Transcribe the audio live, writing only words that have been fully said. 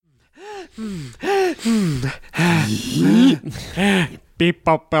Beep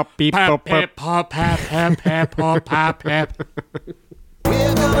pop pop beep pop pop pop pap pap pop pop pap.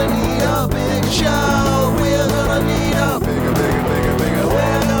 We're gonna need a big show. We're gonna need a bigger.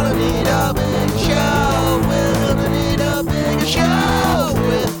 We're gonna need a big show. We're gonna need a bigger show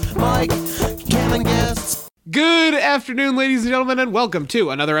with Mike, Cam, and guests. Good afternoon, ladies and gentlemen, and welcome to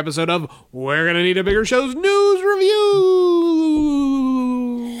another episode of We're Gonna Need a Bigger Show's News Review.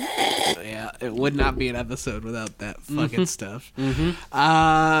 Yeah, it would not be an episode without that fucking stuff.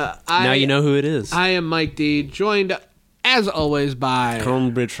 Now you know who it is. I am Mike D, joined as always by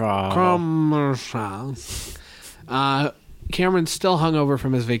Cameron's still hungover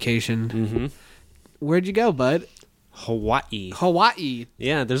from his vacation. Mm-hmm. Where'd you go, bud? Hawaii.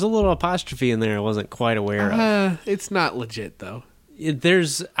 Yeah, there's a little apostrophe in there I wasn't quite aware of. It's not legit, though.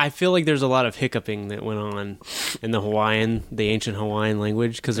 I feel like there's a lot of hiccuping that went on in the ancient Hawaiian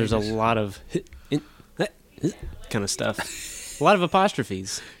language, because there's a lot of kind of stuff. A lot of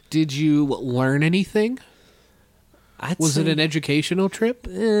apostrophes. Did you learn anything? Was it an educational trip?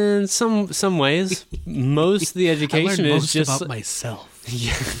 In some ways. Most of the education is just about myself.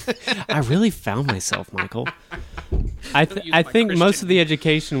 Yeah, I really found myself, Michael. I think most of the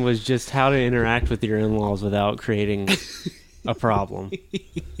education was just how to interact with your in-laws without creating a problem.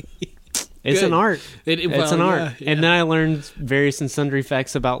 It's an art. It's an art. Yeah. And then I learned various and sundry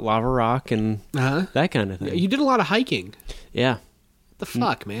facts about lava rock and that kind of thing. You did a lot of hiking. Yeah. The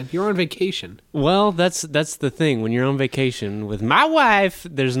fuck, man? You're on vacation. Well, that's the thing. When you're on vacation with my wife,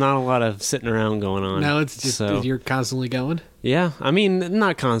 there's not a lot of sitting around going on. No, it's just you're constantly going. Yeah, I mean,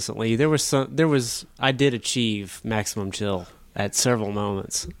 not constantly. I did achieve maximum chill at several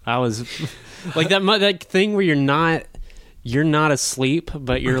moments. I was like that thing where you're not asleep,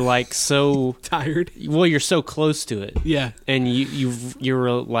 but you're like so tired. Well, you're so close to it. Yeah, and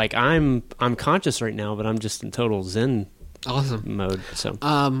you're like, I'm conscious right now, but I'm just in total zen. Awesome mode. So,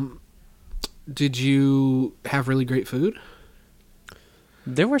 did you have really great food?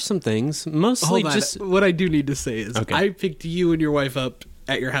 There were some things. Mostly just what I do need to say is, okay. I picked you and your wife up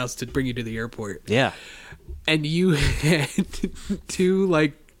at your house to bring you to the airport. Yeah, and you had 2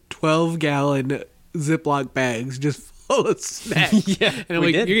 12-gallon Ziploc bags just full of snacks. Yeah, and I'm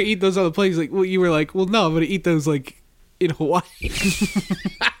like, you're gonna eat those on the plane? Like, well, you were like, well, no, I'm gonna eat those in Hawaii.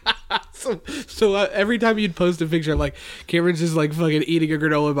 So every time you'd post a picture, I'm like, Cameron's just fucking eating a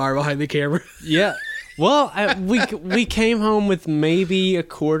granola bar behind the camera. Yeah. Well, we came home with maybe a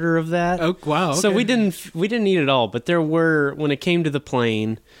quarter of that. Oh wow! Okay. So we didn't eat it all, but there were, when it came to the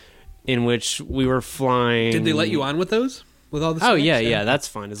plane, in which we were flying. Did they let you on with those? With all the snacks? Oh yeah, that's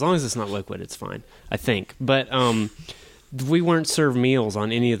fine. As long as it's not liquid, it's fine, I think. But we weren't served meals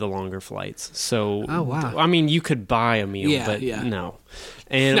on any of the longer flights. So oh wow! I mean, you could buy a meal, but no.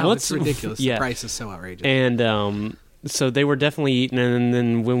 And it's ridiculous. The price is so outrageous. And so they were definitely eating, and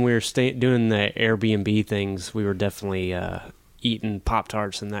then when we were doing the Airbnb things, we were definitely eating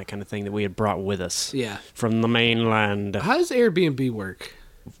Pop-Tarts and that kind of thing that we had brought with us from the mainland. How does Airbnb work?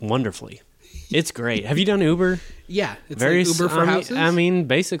 Wonderfully. It's great. Have you done Uber? Yeah. It's like Uber for houses? I mean,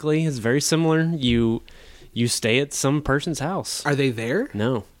 basically, it's very similar. You stay at some person's house. Are they there?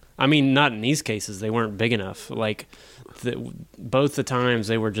 No. I mean, not in these cases. They weren't big enough. Both the times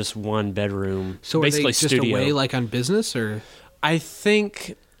they were just one bedroom. So basically are they just studio. away on business, or? I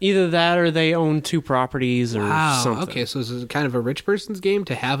think either that or they own 2 properties or something. Okay, so this is kind of a rich person's game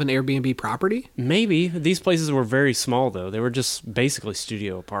to have an Airbnb property? Maybe. These places were very small, though. They were just basically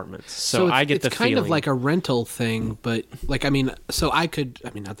studio apartments. So I get the feeling. It's kind of like a rental thing, but not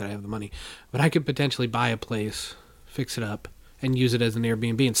that I have the money, but I could potentially buy a place, fix it up, and use it as an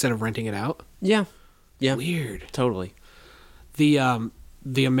Airbnb instead of renting it out. Yeah. Yeah. Weird. Totally. The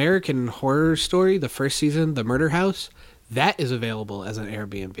American Horror Story, the first season, The Murder House, that is available as an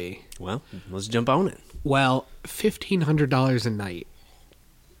Airbnb. Well, let's jump on it. Well, $1,500 a night.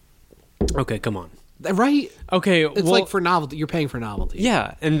 Okay, come on. Right? Okay, it's like for novelty. You're paying for novelty.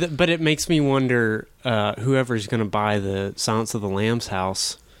 Yeah, but it makes me wonder whoever's going to buy the Silence of the Lambs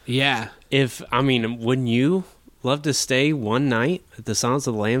house. Yeah. Wouldn't you love to stay one night at the Silence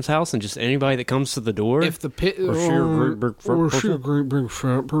of the Lambs house and just anybody that comes to the door? If the pit, she a great big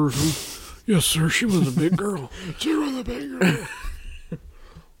fat person. Yes, sir. She was a big girl. She was a big girl.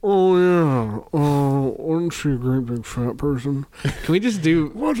 Oh yeah. Wasn't she a great big fat person? Can we just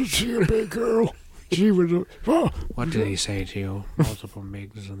do? Wasn't she a big girl? She was a. Oh. What did he say to you? Multiple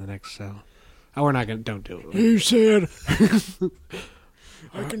Migs in the next cell. Oh, we're not gonna. Don't do it. He said,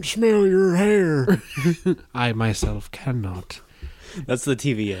 "I can smell your hair." I myself cannot. That's the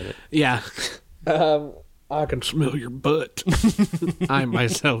TV edit. Yeah. I can smell your butt. I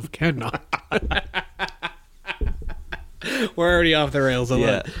myself cannot. We're already off the rails. I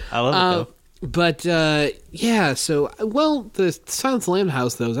love it. I love it, though. But, yeah, so, well, the Silence of the Lambs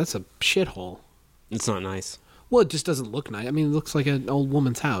house, though, that's a shithole. It's not nice. Well, it just doesn't look nice. I mean, it looks like an old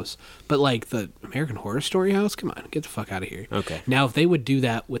woman's house. But, like, the American Horror Story house? Come on, get the fuck out of here. Okay. Now, if they would do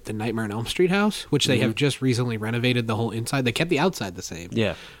that with the Nightmare on Elm Street house, which they have just recently renovated the whole inside, they kept the outside the same.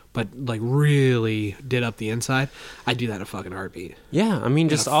 Yeah. But, like, really did up the inside, I'd do that in a fucking heartbeat. Yeah, I mean,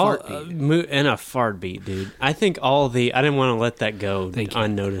 just a all fart beat. in a fart beat, dude. I think all the I didn't want to let that go Thank you.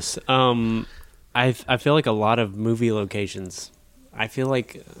 unnoticed. I feel like a lot of movie locations. I feel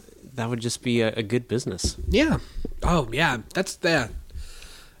like that would just be a good business. Yeah. Oh, yeah. That's that.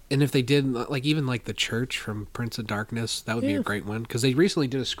 And if they did, like, even like the church from Prince of Darkness, that would be a great one. Because they recently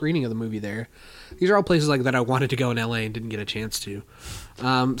did a screening of the movie there. These are all places like that I wanted to go in LA and didn't get a chance to.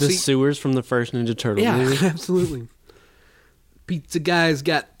 The sewers from the first Ninja Turtle yeah, movie. absolutely. Pizza guy's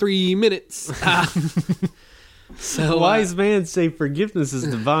got 3 minutes. So Wise man say forgiveness is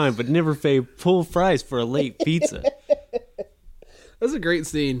divine, but never pay full price for a late pizza. that's a great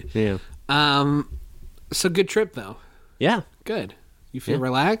scene. Yeah. So good trip though. Yeah. Good. You feel Yeah.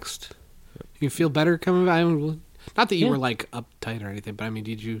 relaxed? You feel better coming back? Not that you Yeah. were like uptight or anything, but I mean,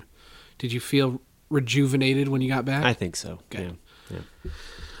 did you feel rejuvenated when you got back? I think so. Okay.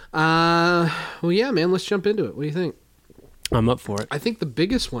 Yeah. Well, yeah, man. Let's jump into it. What do you think? I'm up for it. I think the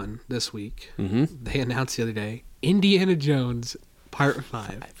biggest one this week, Mm-hmm. they announced the other day, Indiana Jones Part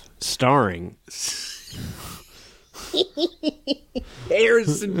 5. Starring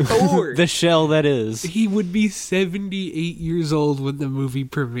Harrison Ford. the shell that is. He would be 78 years old when the movie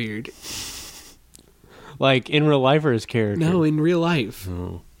premiered. Like in real life or his character? No, in real life.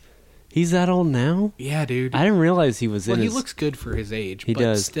 Oh. He's that old now? Yeah, dude. I didn't realize he was Well, in he his... looks good for his age, He but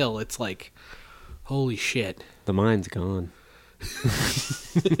does. still, it's like, holy shit. The mind's gone.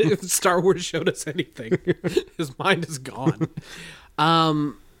 If Star Wars showed us anything, his mind is gone.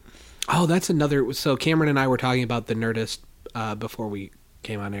 Oh, that's another. So Cameron and I were talking about the Nerdist before we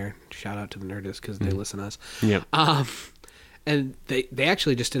came on air. Shout out to the Nerdist because they listen to us. Yep. And they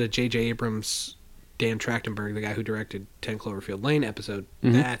actually just did a J.J. Abrams, Dan Trachtenberg, the guy who directed 10 Cloverfield Lane episode.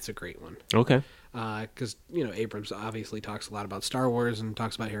 That's a great one. Okay. Because Abrams obviously talks a lot about Star Wars and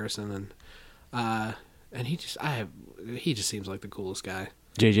talks about Harrison and he just seems like the coolest guy.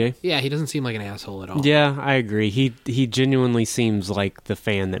 JJ? Yeah, he doesn't seem like an asshole at all. Yeah, I agree. He genuinely seems like the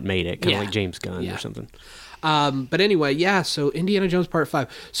fan that made it, kind of Yeah. like James Gunn Yeah. or something. But anyway, yeah. So Indiana Jones Part 5.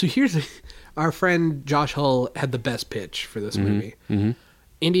 So here's our friend Josh Hull had the best pitch for this movie. Mm-hmm.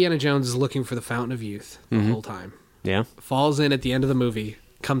 Indiana Jones is looking for the Fountain of Youth the whole time. Yeah. Falls in at the end of the movie,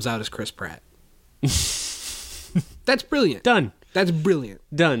 comes out as Chris Pratt. That's brilliant. Done. That's brilliant.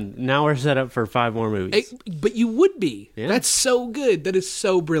 Done. Now we're set up for 5 more movies. But you would be. Yeah. That's so good. That is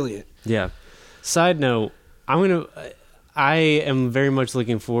so brilliant. Yeah. Side note, I am very much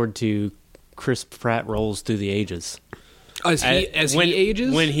looking forward to Chris Pratt rolls through the ages. As he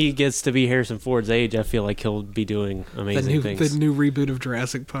ages, When he gets to be Harrison Ford's age, I feel like he'll be doing amazing things. the new reboot of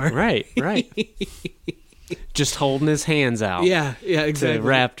Jurassic Park. Right. Just holding his hands out. Yeah, To exactly.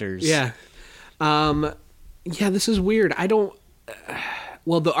 raptors. Yeah. Yeah, this is weird. I don't.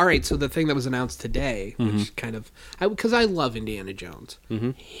 All right. So the thing that was announced today, which kind of, because I love Indiana Jones,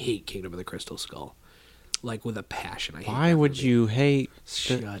 hate Kingdom of the Crystal Skull, like with a passion. I hate Why that would movie. you hate?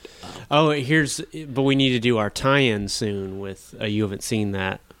 Shut up. Oh, but we need to do our tie-in soon with. You haven't seen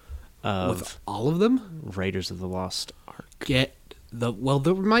that of With all of them, Raiders of the Lost Ark.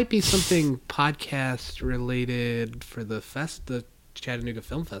 there might be something podcast related for the Chattanooga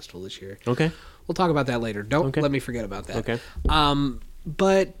Film Festival this year. Okay. We'll talk about that later. Don't Okay. let me forget about that. Okay.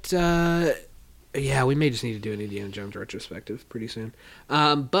 Yeah, we may just need to do an Indiana Jones retrospective pretty soon.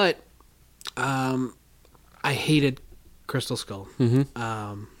 I hated Crystal Skull.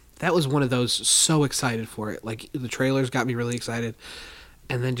 That was one of those, so excited for it. Like, the trailers got me really excited.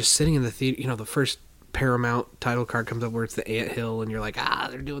 And then just sitting in the theater, the first Paramount title card comes up where it's the anthill, and you're like,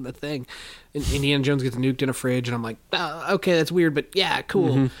 they're doing the thing. And Indiana Jones gets nuked in a fridge, and I'm like, okay, that's weird, but yeah,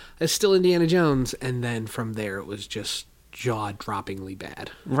 cool. It's still Indiana Jones. And then from there, it was just jaw-droppingly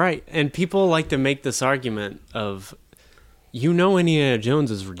bad. Right, and people like to make this argument of, Indiana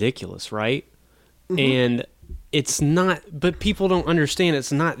Jones is ridiculous, right? And it's not, but people don't understand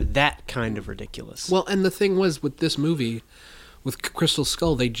it's not that kind of ridiculous. Well, and the thing was, with this movie, with Crystal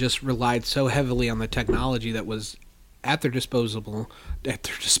Skull, they just relied so heavily on the technology that was at their disposal that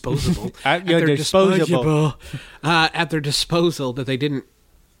they didn't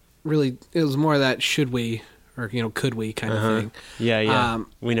really. It was more of that should we or could we kind of thing. Yeah.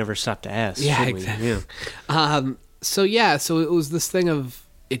 We never stopped to ask. Yeah, should we? exactly. Yeah. So it was this thing of,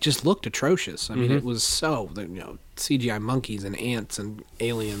 it just looked atrocious. I mean, it was so, CGI monkeys and ants and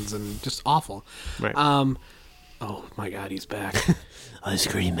aliens and just awful. Right. Oh my God, he's back. Ice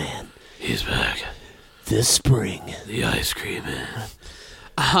Cream Man. He's back. This spring, The Ice Cream Man.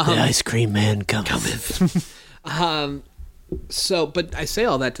 the Ice Cream Man cometh. So, but I say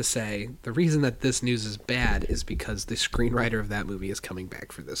all that to say, the reason that this news is bad is because the screenwriter of that movie is coming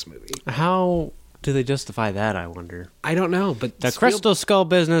back for this movie. How do they justify that, I wonder? I don't know, but The Crystal Skull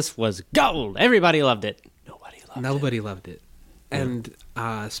business was gold. Everybody loved it. Nobody loved it. And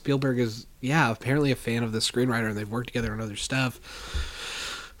Spielberg is, apparently a fan of the screenwriter, and they've worked together on other stuff.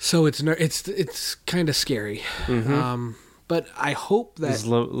 So it's kind of scary. But I hope that... Is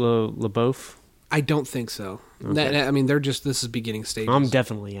LaBeouf? I don't think so. Okay. This is beginning stages. I'm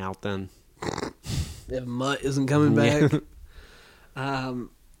definitely out then. If Mutt isn't coming back.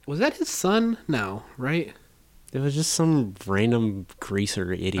 Was that his son? No, right? It was just some random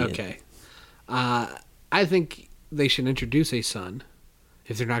greaser idiot. Okay. I think they should introduce a son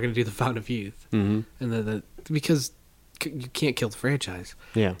if they're not going to do the Fountain of Youth, and because you can't kill the franchise.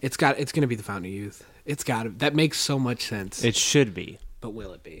 Yeah, it's going to be the Fountain of Youth. That makes so much sense. It should be, but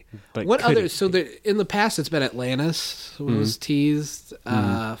will it be? But what other? So in the past, it's been Atlantis was teased,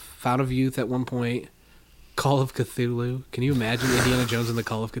 Fountain of Youth at one point, Call of Cthulhu. Can you imagine Indiana Jones in the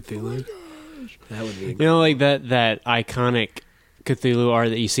Call of Cthulhu? That would be incredible. like that iconic Cthulhu art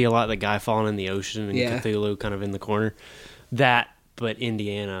that you see a lot, the guy falling in the ocean and Cthulhu kind of in the corner. That, but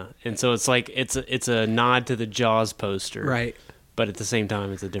Indiana, and so it's like it's a nod to the Jaws poster, right? But at the same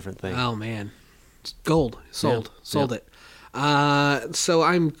time, it's a different thing. Oh man, it's gold sold it. So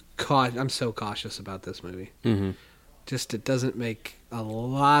I'm so cautious about this movie. Just it doesn't make a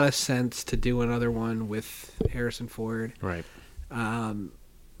lot of sense to do another one with Harrison Ford, Right.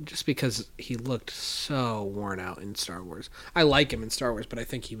 Just because he looked so worn out in Star Wars. I like him in Star Wars, but I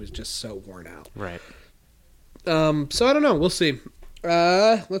think he was just so worn out. Right. So I don't know. We'll see.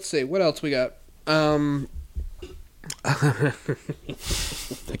 Let's see. What else we got? I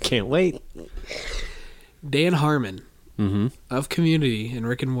can't wait. Dan Harmon of Community and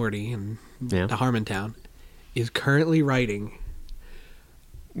Rick and Morty and the Harmontown is currently writing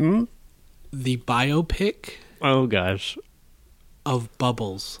the biopic Oh gosh. of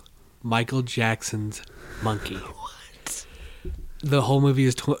Bubbles, Michael Jackson's monkey. What? The whole movie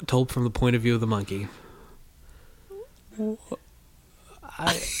is told from the point of view of the monkey.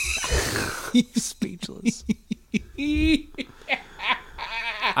 He's speechless.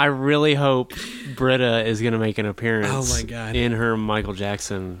 I really hope Britta is going to make an appearance. Oh my God. In her Michael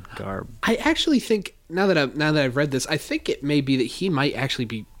Jackson garb. I actually think now that I've read this, I think it may be that he might actually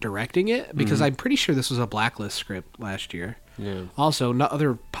be directing it because I'm pretty sure this was a Blacklist script last year. Yeah. Also, no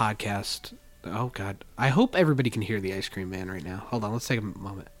other podcast. Oh God, I hope everybody can hear the Ice Cream Man right now. Hold on, let's take a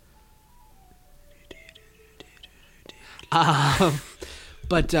moment.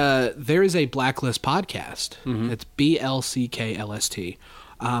 But there is a Blacklist podcast. It's BLCKLST,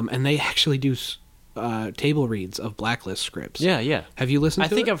 and they actually do table reads of Blacklist scripts. Yeah. Have you listened to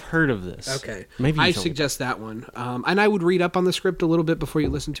it? I think I've heard of this. Okay. Maybe I you told me. suggest that one. And I would read up on the script a little bit before you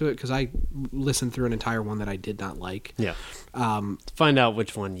listen to it because I listened through an entire one that I did not like. Yeah. Find out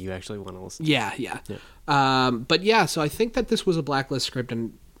which one you actually want to listen to. Yeah. But yeah, so I think that this was a Blacklist script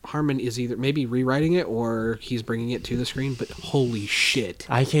and Harmon is either maybe rewriting it or he's bringing it to the screen, but holy shit.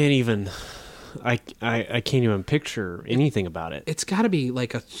 I can't even picture anything about it. It's got to be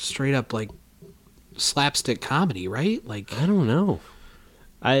like a straight up like slapstick comedy, right? Like I don't know.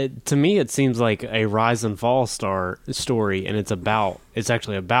 To me, it seems like a rise and fall story, and it's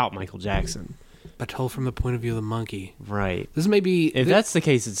actually about Michael Jackson, but told from the point of view of the monkey. Right. This may be if that's the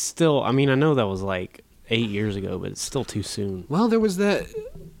case. It's still. I mean, I know that was like 8 years ago, but it's still too soon. Well, there was that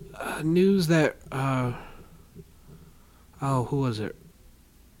news that who was it?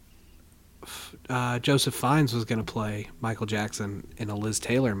 Joseph Fiennes was going to play Michael Jackson in a Liz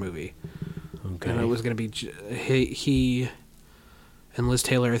Taylor movie. Okay. And it was going to be he and Liz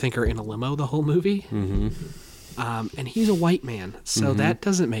Taylor, I think, are in a limo the whole movie. And he's a white man, so that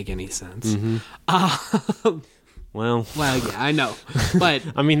doesn't make any sense. Well, yeah, I know, but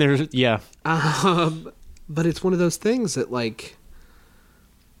I mean, there's but it's one of those things that like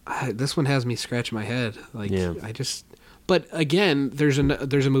this one has me scratching my head. Like but again, there's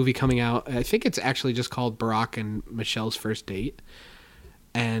a movie coming out. I think it's actually just called Barack and Michelle's First Date.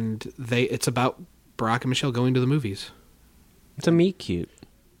 And it's about Barack and Michelle going to the movies. It's a meet cute.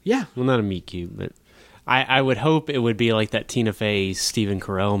 Yeah. Well, not a meet cute, but I would hope it would be like that Tina Fey Stephen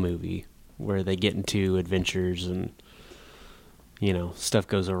Carell movie where they get into adventures and, stuff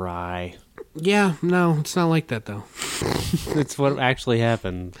goes awry. Yeah, no, it's not like that though. It's what actually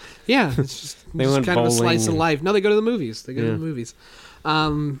happened. Yeah, it's just, They just went kind of a slice of bowling. life. No, they go to the movies. They go to Yeah. the movies.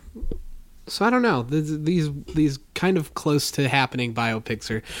 So I don't know. These kind of close to happening biopics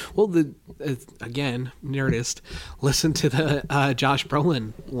are again Nerdist. Listen to the Josh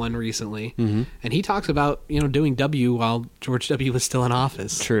Brolin one recently, and he talks about doing W while George W was still in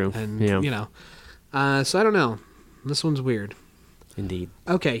office. True. and Yeah. so I don't know. This one's weird. Indeed.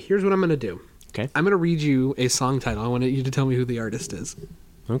 Okay, here's what I'm gonna do. Okay. I'm gonna read you a song title. I want you to tell me who the artist is.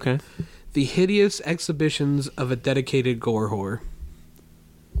 Okay. The Hideous Exhibitions of a Dedicated Gore Whore.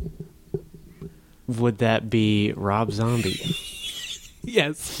 Would that be Rob Zombie?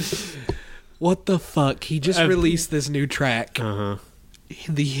 Yes. What the fuck? He just released this new track. Uh-huh.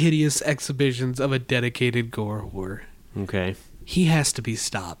 The Hideous Exhibitions of a Dedicated Gore Whore. Okay. He has to be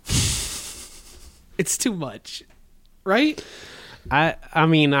stopped. It's too much. Right? I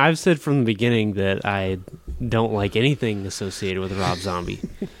mean, I've said from the beginning that I don't like anything associated with Rob Zombie.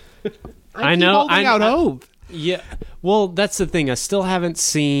 I know. Holding out hope. Yeah. Well, that's the thing. I still haven't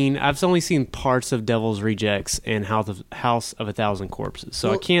seen. I've only seen parts of Devil's Rejects and House of a Thousand Corpses.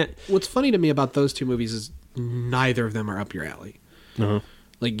 So I can't. What's funny to me about those two movies is neither of them are up your alley. Uh-huh.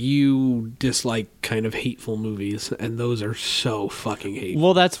 Like, you dislike kind of hateful movies, and those are so fucking hateful.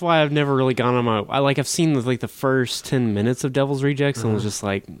 Well, that's why I've never really gone on my. I've seen the first 10 minutes of Devil's Rejects and was just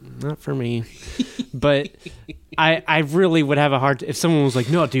like, not for me. But I really would have a hard. If someone was like,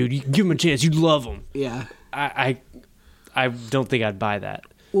 no, dude, you give him a chance, you'd love him. Yeah. I don't think I'd buy that.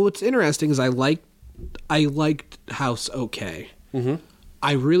 Well, what's interesting is I liked House okay. Mm-hmm.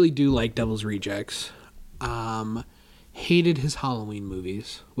 I really do like Devil's Rejects. Hated his Halloween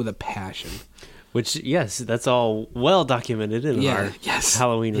movies with a passion. Which, yes, that's all well documented in our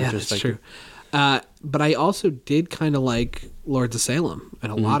Halloween retrospective. That's true. But I also did kind of like Lords of Salem,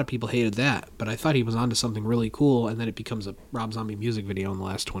 and a lot of people hated that. But I thought he was onto something really cool, and then it becomes a Rob Zombie music video in the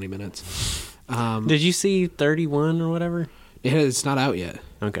last 20 minutes. Did you see 31 or whatever? It's not out yet.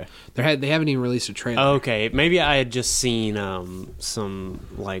 Okay. They haven't even released a trailer. Okay, maybe I had just seen some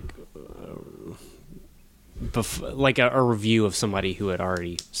a review of somebody who had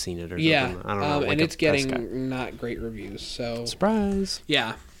already seen it or something. Yeah, I don't know. Like and a it's press guy. getting not great reviews. So Surprise.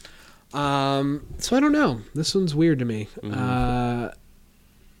 yeah. So I don't know. This one's weird to me. I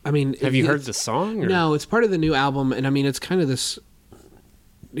mean, Have you heard the song? Or? No, it's part of the new album, and I mean, it's kind of this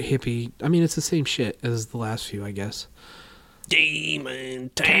hippie. I mean, it's the same shit as the last few, I guess. Demon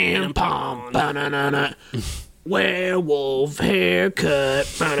tampon. Ba-na-na-na. Werewolf haircut.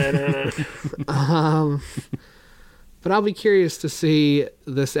 Ba-na-na-na. But I'll be curious to see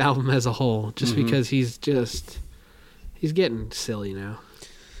this album as a whole, just because he's getting silly now.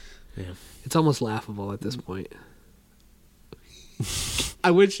 Yeah. It's almost laughable at this point. I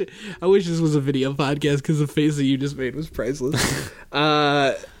wish this was a video podcast because the face that you just made was priceless.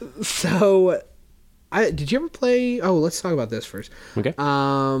 Did you ever play? Oh, let's talk about this first. Okay.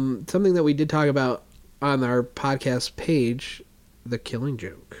 Something that we did talk about on our podcast page, The Killing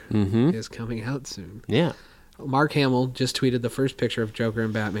Joke, is coming out soon. Yeah. Mark Hamill just tweeted the first picture of Joker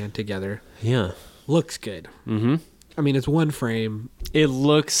and Batman together. Yeah. Looks good. Mm-hmm. I mean, it's one frame. It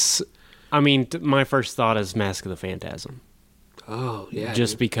looks. I mean, my first thought is Mask of the Phantasm. Oh, yeah.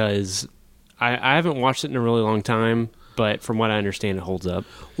 Just because I haven't watched it in a really long time, but from what I understand, it holds up.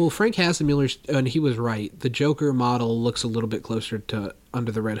 Well, Frank Hassenmuller, and he was right. The Joker model looks a little bit closer to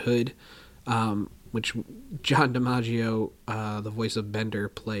Under the Red Hood, which John DiMaggio, the voice of Bender,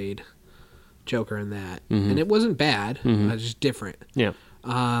 played Joker in that. And it wasn't bad. It's just different. Yeah.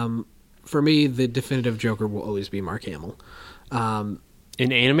 For me, the definitive Joker will always be Mark Hamill.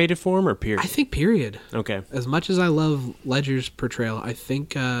 In animated form or period? I think period. Okay. As much as I love Ledger's portrayal, I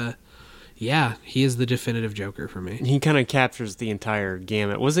think, he is the definitive Joker for me. He kind of captures the entire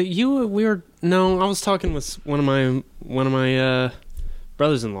gamut. Was it you? No, I was talking with one of my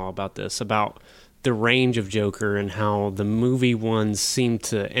brothers-in-law about this, about the range of Joker and how the movie ones seem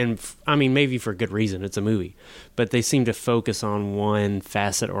to, and I mean maybe for good reason, it's a movie, but they seem to focus on one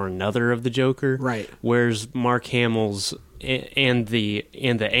facet or another of the Joker. Right. Whereas Mark Hamill's and the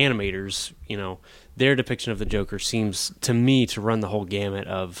animators, their depiction of the Joker seems to me to run the whole gamut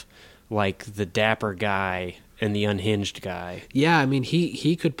of like the dapper guy and the unhinged guy. Yeah, I mean,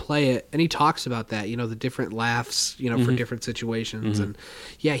 he could play it, and he talks about that, the different laughs, for different situations, and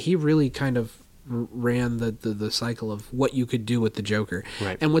yeah, he really kind of ran the cycle of what you could do with the Joker.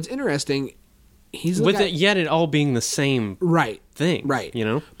 Right. And what's interesting, he's the with guy, it, yet it all being the same thing, right? You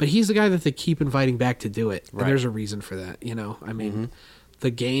know, but he's the guy that they keep inviting back to do it, Right. and there's a reason for that. I mean,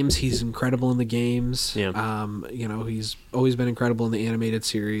 The games, he's incredible in the games. Yeah. He's always been incredible in the animated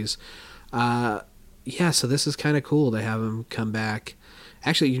series. So this is kind of cool to have him come back.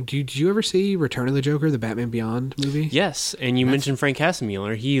 Actually, did you ever see Return of the Joker, the Batman Beyond movie? Yes, and you mentioned Frank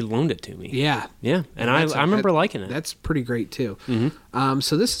Casimiler. He loaned it to me. Yeah. Yeah, and I remember liking it. That's pretty great, too. Mm-hmm.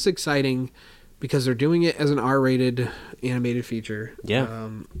 So this is exciting because they're doing it as an R-rated animated feature. Yeah.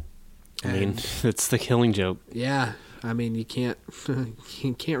 It's the Killing Joke. Yeah. I mean, you can't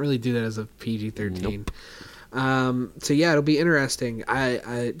really do that as a PG-13. Nope. So yeah, it'll be interesting.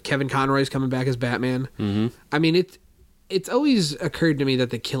 Kevin Conroy's coming back as Batman. Mm-hmm. I mean, it's always occurred to me that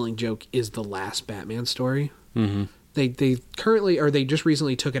the Killing Joke is the last Batman story. Mm-hmm. They just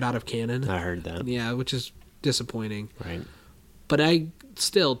recently took it out of canon. I heard that. Yeah, which is disappointing. Right. But I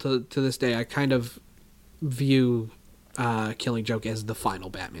still, to this day, I kind of view Killing Joke as the final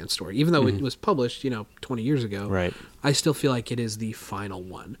Batman story. Even though it was published, 20 years ago. Right. I still feel like it is the final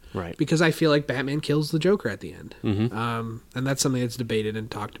one. Right. Because I feel like Batman kills the Joker at the end. Mm-hmm. And that's something that's debated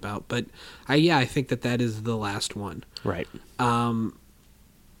and talked about. But I think that is the last one. Right. So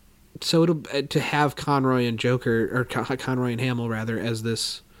it'll to have Conroy and Joker, or Conroy and Hamill rather,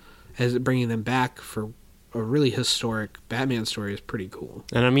 as bringing them back for a really historic Batman story is pretty cool.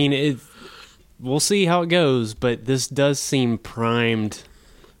 And I mean, we'll see how it goes, but this does seem primed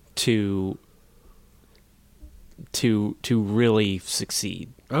to really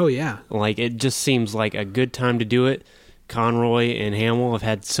succeed. Oh yeah. Like, it just seems like a good time to do it. Conroy and Hamill have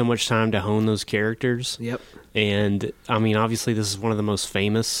had so much time to hone those characters. Yep. And I mean, obviously this is one of the most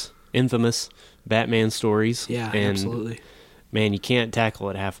infamous Batman stories. Yeah, and, absolutely. Man, you can't tackle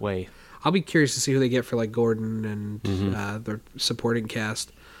it halfway. I'll be curious to see who they get for like Gordon and the supporting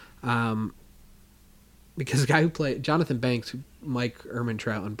cast. Because the guy who played Jonathan Banks, Mike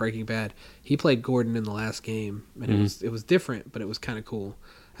Ehrmantraut on Breaking Bad, he played Gordon in the last game, and it was different, but it was kind of cool.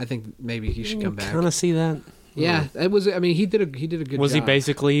 I think maybe he should come back. Kind of see that. Yeah, it was. I mean, he did a good job. Was he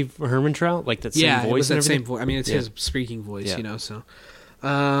basically Ehrmantraut, like that same yeah, voice? It was that and same everything? voice. I mean, it's Yeah. his speaking voice, Yeah. So,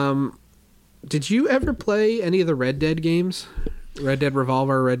 did you ever play any of the Red Dead games? Red Dead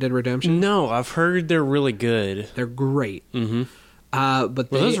Revolver, Red Dead Redemption? No, I've heard they're really good. They're great. Mm-hmm. But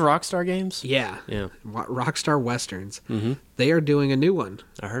Were those Rockstar games? Yeah, Yeah. Rockstar Westerns. Mm-hmm. They are doing a new one.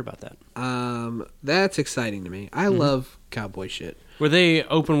 I heard about that. That's exciting to me. I love cowboy shit. Were they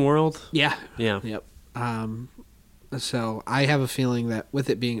open world? Yeah. Yeah. Yep. So I have a feeling that with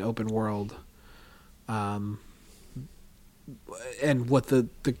it being open world, and what the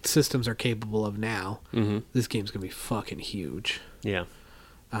systems are capable of now, this game's gonna be fucking huge. Yeah.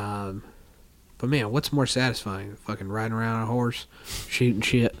 But man, what's more satisfying? Fucking riding around on a horse, shooting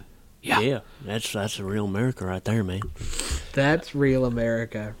shit. Yeah. That's a real America right there, man. That's real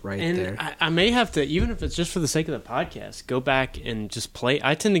America right And there. I may have to, even if it's just for the sake of the podcast, go back and just play.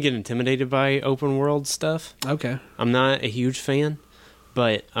 I tend to get intimidated by open world stuff. Okay. I'm not a huge fan,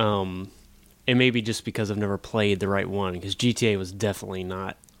 but it may be just because I've never played the right one, because GTA was definitely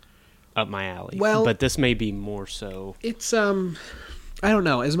not up my alley. Well, but this may be more so. It's I don't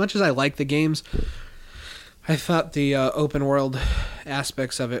know. As much as I like the games, I thought the open world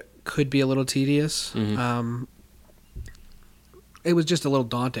aspects of it could be a little tedious. It was just a little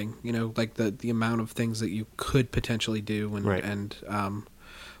daunting, like the amount of things that you could potentially do, and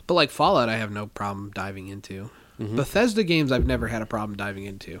but like Fallout, I have no problem diving into. Bethesda games, I've never had a problem diving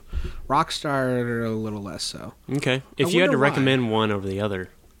into. Rockstar, a little less so. Okay, if you had to recommend one over the other.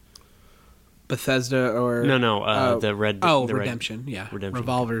 Bethesda or the Redemption. Yeah, Redemption.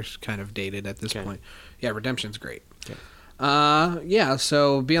 Revolver's kind of dated at this point. Yeah, Redemption's great. Okay.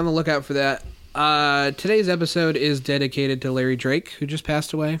 So be on the lookout for that. Today's episode is dedicated to Larry Drake, who just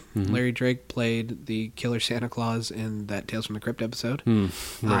passed away. Larry Drake played the Killer Santa Claus in that Tales from the Crypt episode.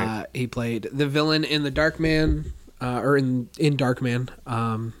 Right. He played the villain in the Darkman, or in Darkman,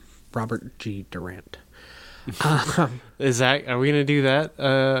 Robert G. Durant. Are we gonna do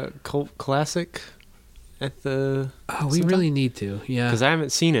that cult classic at the? Oh, we really need to. Yeah, because I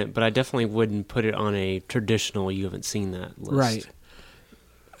haven't seen it, but I definitely wouldn't put it on a traditional "you haven't seen that" list. Right.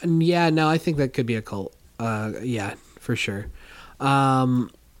 And yeah, no, I think that could be a cult. Yeah, for sure.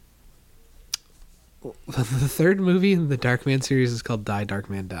 The third movie in the Darkman series is called Die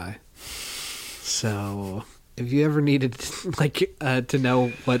Darkman Die. So if you ever needed to know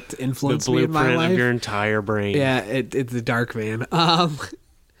what influenced me in my life, the blueprint of your entire brain. Yeah, it's the Darkman.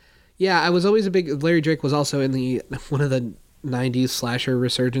 Yeah, I was always a big. Larry Drake was also in one of the '90s slasher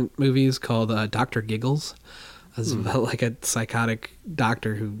resurgent movies called Dr. Giggles. It's about like a psychotic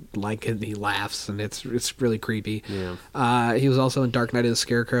doctor who he laughs, and it's really creepy. Yeah. He was also in Dark Knight of the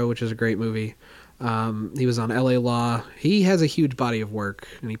Scarecrow, which is a great movie. He was on LA Law. He has a huge body of work,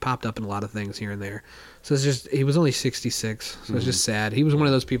 and he popped up in a lot of things here and there. So it's just, he was only 66, so it's just sad. He was one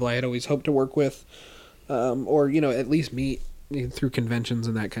of those people I had always hoped to work with, or, at least meet through conventions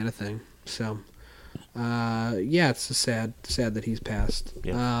and that kind of thing. So, yeah, it's sad that he's passed.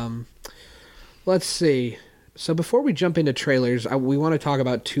 Yeah. Let's see. So before we jump into trailers, we want to talk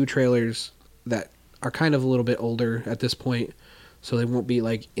about two trailers that are kind of a little bit older at this point. So they won't be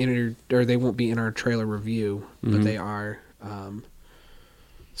they won't be in our trailer review, but they are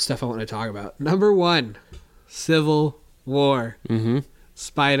stuff I want to talk about. Number 1, Civil War.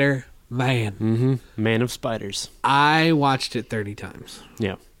 Spider-Man. Man of Spiders. I watched it 30 times.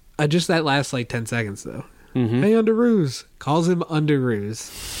 Yeah. Just that last 10 seconds though. Hey, Underoos. Calls him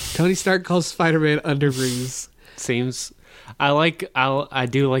Underoos. Tony Stark calls Spider-Man Underoos. Seems, I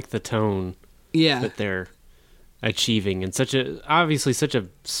do like the tone that they're achieving in obviously such a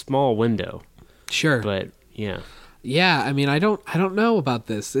small window. Sure. But yeah. Yeah, I mean, I don't know about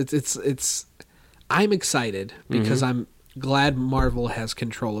this. It's I'm excited because I'm glad Marvel has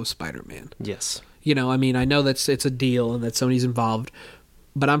control of Spider-Man. Yes. I mean, I know it's a deal and that Sony's involved,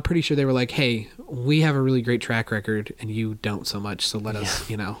 but I'm pretty sure they were like, "Hey, we have a really great track record and you don't so much, so let us,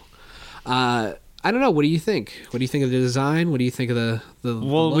 I don't know. What do you think? What do you think of the design? What do you think of the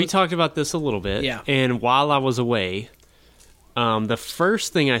Well, look? we talked about this a little bit. Yeah. And while I was away, the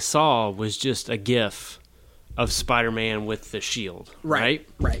first thing I saw was just a GIF of Spider-Man with the shield. Right?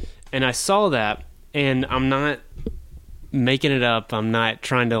 Right. And I saw that, and I'm not making it up. I'm not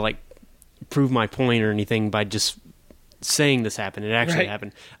trying to, prove my point or anything by just saying this happened. It actually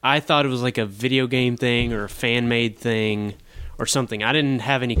happened. I thought it was like a video game thing or a fan-made thing or something. I didn't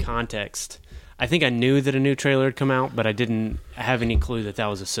have any context. I think I knew that a new trailer had come out, but I didn't have any clue that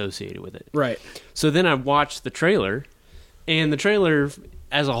was associated with it. Right. So then I watched the trailer, and the trailer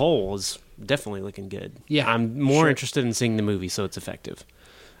as a whole is definitely looking good. Yeah, I'm more interested in seeing the movie, so it's effective.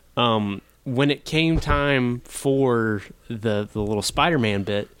 When it came time for the little Spider-Man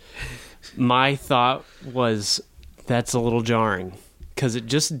bit, my thought was, that's a little jarring, because it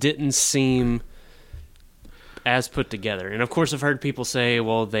just didn't seem as put together. And of course I've heard people say,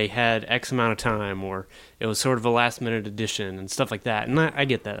 well, they had X amount of time, or it was sort of a last minute addition and stuff like that. And I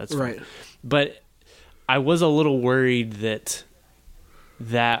get that. That's right. Fine. But I was a little worried that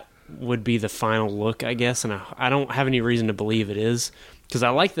would be the final look, I guess. And I don't have any reason to believe it is, because I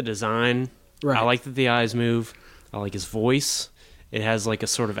like the design. Right. I like that the eyes move. I like his voice. It has a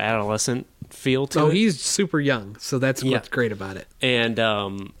sort of adolescent feel to it. Oh, he's super young, so that's what's great about it. And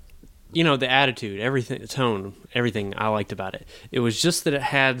the attitude, everything, the tone, everything I liked about it. It was just that it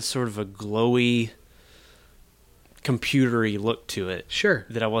had sort of a glowy, computery look to it. Sure.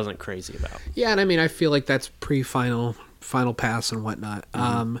 That I wasn't crazy about. Yeah, and I mean, I feel like that's final pass and whatnot.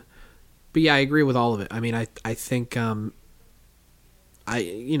 But yeah, I agree with all of it. I mean, I think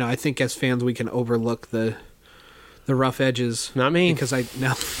I think as fans we can overlook the rough edges. Not me. Because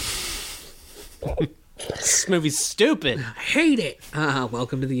no. This movie's stupid. I hate it.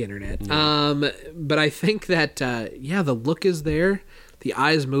 Welcome to the internet. But I think that the look is there. The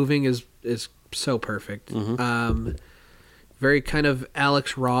eyes moving is so perfect. Very kind of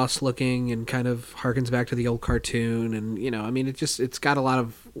Alex Ross looking, and kind of harkens back to the old cartoon. And I mean, it's got a lot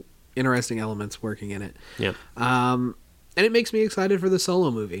of interesting elements working in it. Yeah. And it makes me excited for the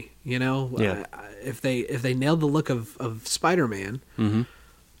Solo movie. Yeah. If they nailed the look of Spider-Man.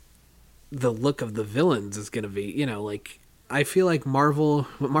 The look of the villains is going to be, I feel like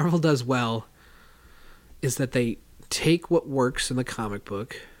what Marvel does well is that they take what works in the comic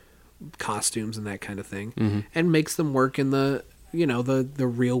book, costumes and that kind of thing, and makes them work in the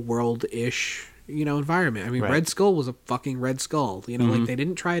real world-ish, environment. I mean, Right. Red Skull was a fucking Red Skull, they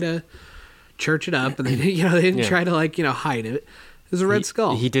didn't try to church it up, and they didn't try to hide it. It was a Red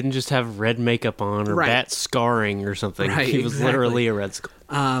Skull. He didn't just have red makeup on or bat scarring or something. Right, He was literally a Red Skull.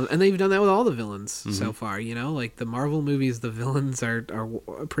 And they've done that with all the villains so far. Like the Marvel movies, the villains are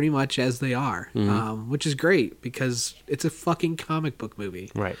pretty much as they are, which is great because it's a fucking comic book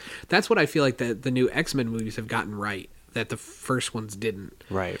movie. Right. That's what I feel like the new X-Men movies have gotten right that the first ones didn't.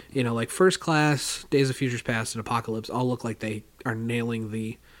 Right. Like First Class, Days of Futures Past, and Apocalypse all look like they are nailing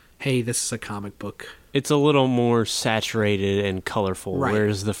the, hey, this is a comic book. It's a little more saturated and colorful, Right.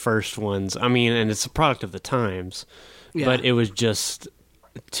 whereas the first ones, I mean, and it's a product of the times, but it was just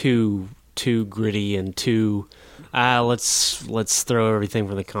too gritty and too let's throw everything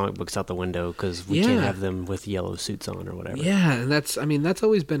from the comic books out the window because we can't have them with yellow suits on or whatever. Yeah, and that's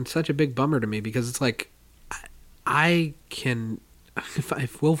always been such a big bummer to me because it's like I can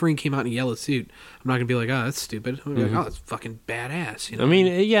if Wolverine came out in a yellow suit, I'm not gonna be like, oh, that's stupid. I'm gonna be like, oh, that's fucking badass. You know? I mean,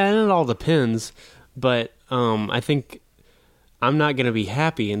 yeah, and it all depends, but I think I'm not going to be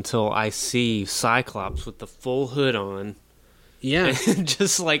happy until I see Cyclops with the full hood on. Yeah. And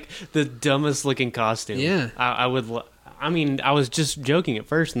just like the dumbest looking costume. Yeah. I would. I mean, I was just joking at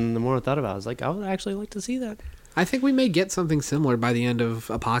first, and the more I thought about it, I was like, I would actually like to see that. I think we may get something similar by the end of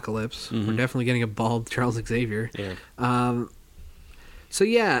Apocalypse. We're definitely getting a bald Charles Xavier. Yeah. So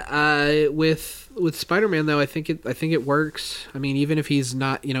yeah, with Spider-Man though, I think it works. I mean, even if he's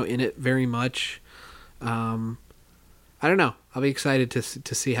not in it very much, I don't know. I'll be excited to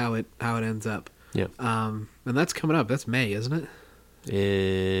see how it ends up. Yeah. And that's coming up. That's May, isn't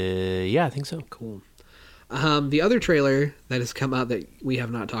it? Yeah, I think so. Cool. The other trailer that has come out that we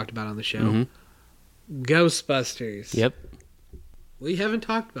have not talked about on the show, Ghostbusters. Yep. We haven't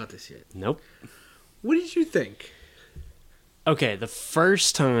talked about this yet. Nope. What did you think? Okay, the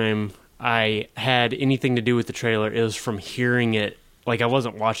first time I had anything to do with the trailer, it was from hearing it. Like, I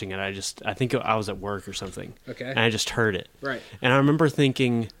wasn't watching it. I think I was at work or something. Okay. And I just heard it. Right. And I remember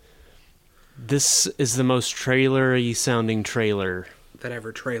thinking, this is the most trailer-y sounding trailer. That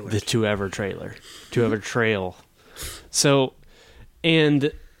ever trailer. To ever trail. So,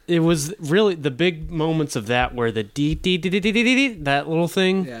 and it was really the big moments of that where the that little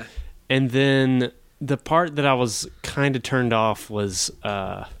thing. Yeah. And then the part that I was kind of turned off was,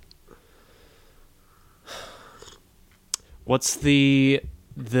 what's the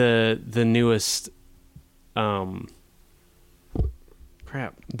newest, the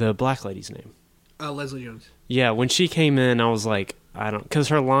black lady's name? Leslie Jones. Yeah, when she came in, I was like, because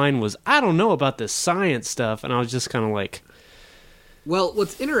her line was, I don't know about this science stuff, and I was just kind of like... Well,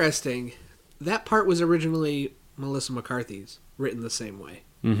 what's interesting, that part was originally Melissa McCarthy's, written the same way.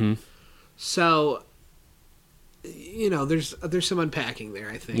 Mm-hmm. So, there's some unpacking there,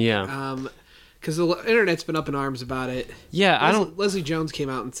 I think. Yeah. Because the internet's been up in arms about it. Yeah, Leslie Jones came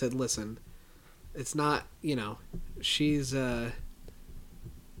out and said, listen, it's not, she's...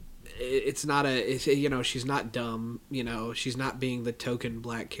 It's not she's not dumb, she's not being the token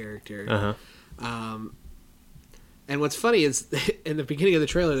black character. Uh-huh. And what's funny is in the beginning of the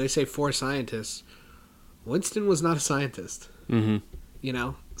trailer they say 4 scientists. Winston was not a scientist. Mm-hmm.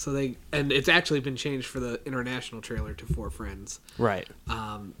 So and it's actually been changed for the international trailer to 4 friends. Right.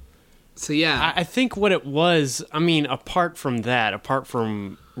 So yeah. I think what it was, I mean, apart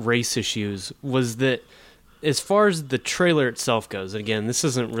from race issues, was that as far as the trailer itself goes, and again, this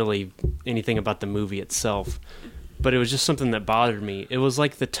isn't really anything about the movie itself, but it was just something that bothered me. It was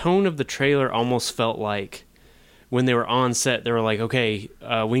like the tone of the trailer almost felt like when they were on set, they were like, okay,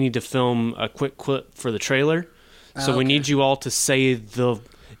 we need to film a quick clip for the trailer, so we need you all to say the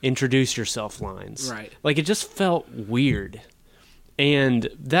introduce yourself lines. Right. Like, it just felt weird. And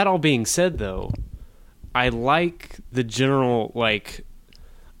that all being said, though, I like the general,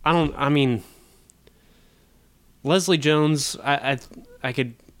 Leslie Jones, I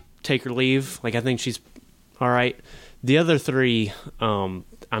could take her leave. I think she's all right. The other 3,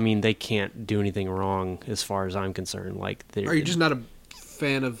 they can't do anything wrong as far as I'm concerned. Are you just not a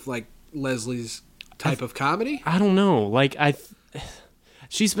fan of Leslie's type of comedy? I don't know.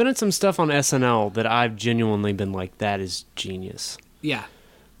 She's been in some stuff on SNL that I've genuinely been like, that is genius. Yeah.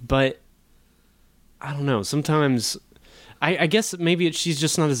 But I don't know. Sometimes I guess maybe she's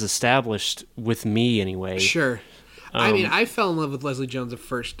just not as established with me anyway. Sure. I fell in love with Leslie Jones the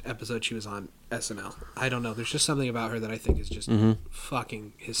first episode she was on SNL. I don't know. There's just something about her that I think is just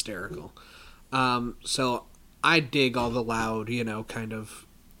fucking hysterical. So I dig all the loud, kind of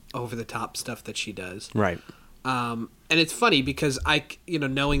over-the-top stuff that she does. Right. And it's funny because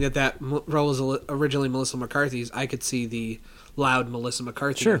knowing that role was originally Melissa McCarthy's, I could see the loud Melissa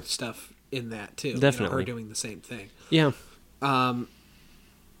McCarthy stuff in that too. Definitely. Her doing the same thing. Yeah.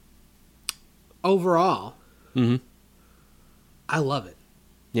 Overall, I love it.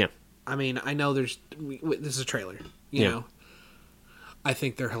 Yeah. I mean, I know this is a trailer, you know. I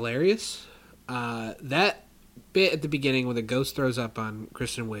think they're hilarious. That bit at the beginning when the ghost throws up on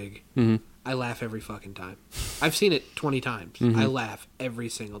Kristen Wiig, I laugh every fucking time. I've seen it 20 times. I laugh every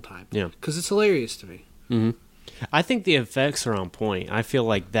single time. Yeah. Because it's hilarious to me. I think the effects are on point. I feel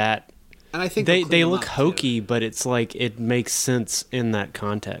like that... And I think they look hokey, but it's it makes sense in that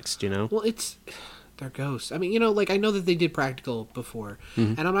context, Well, they're ghosts. I mean, I know that they did practical before,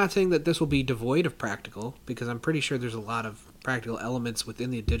 and I'm not saying that this will be devoid of practical, because I'm pretty sure there's a lot of practical elements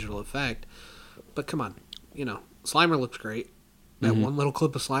within the digital effect. But come on, Slimer looks great. That one little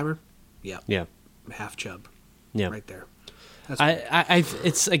clip of Slimer, yeah, half chub, right there.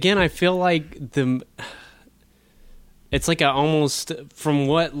 It's again, I feel like it's like I almost, from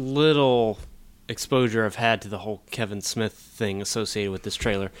what little exposure I've had to the whole Kevin Smith thing associated with this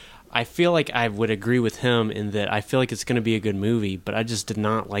trailer, I feel like I would agree with him in that I feel like it's going to be a good movie, but I just did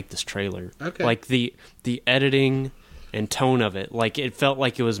not like this trailer. Okay. Like the editing and tone of it, like it felt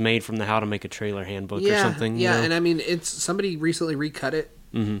like it was made from the How to Make a Trailer handbook or something. Yeah, you know? and I mean, it's somebody recently recut it.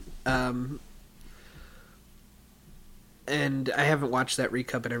 Mm-hmm. And I haven't watched that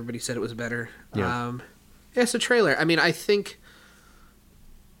recut, but everybody said it was better. Yeah. It's a trailer. I mean, I think,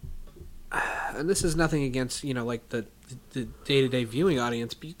 and this is nothing against, like the day-to-day viewing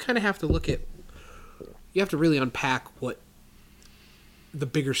audience, but you kind of have to look at, you have to really unpack what the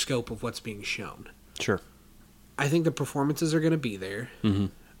bigger scope of what's being shown. Sure. I think the performances are going to be there. Mm-hmm.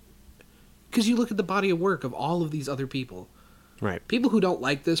 Because you look at the body of work of all of these other people. Right. People who don't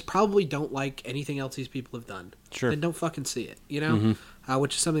like this probably don't like anything else these people have done. Sure. And don't fucking see it,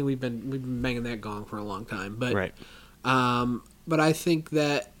 which is something we've been banging that gong for a long time. But, Right. But I think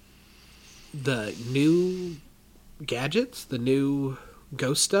that the new gadgets, the new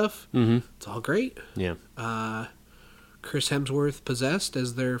ghost stuff, it's all great. Yeah. Chris Hemsworth possessed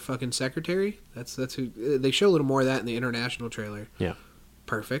as their fucking secretary. That's who they show a little more of that in the international trailer. Yeah.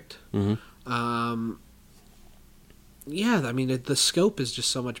 Perfect. Mm-hmm. Yeah, I mean the scope is just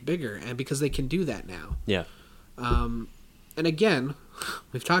so much bigger, and because they can do that now. Yeah. And again,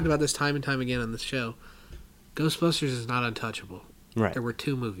 we've talked about this time and time again on this show. Ghostbusters is not untouchable. Right. There were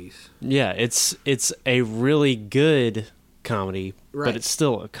 2 movies. Yeah, it's a really good comedy, Right. but it's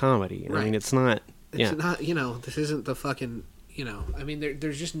still a comedy. I Right. mean, it's not. It's not, this isn't the fucking, I mean,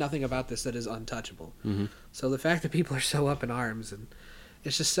 there's just nothing about this that is untouchable. Mm-hmm. So the fact that people are so up in arms, and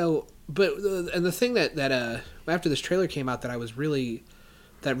it's just so, and the thing that after this trailer came out that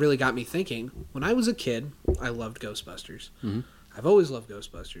really got me thinking, when I was a kid, I loved Ghostbusters. Mm-hmm. I've always loved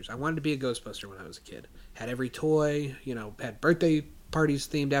Ghostbusters. I wanted to be a Ghostbuster when I was a kid. Had every toy, had birthday parties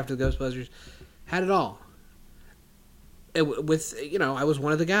themed after the Ghostbusters. Had it all. I was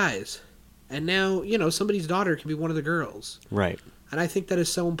one of the guys. And now, somebody's daughter can be one of the girls. Right. And I think that is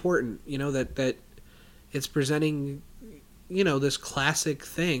so important, that it's presenting, this classic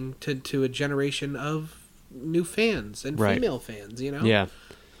thing to a generation of new fans and Right. female fans, Yeah.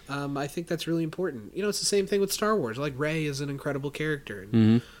 I think that's really important. It's the same thing with Star Wars. Like, Rey is an incredible character.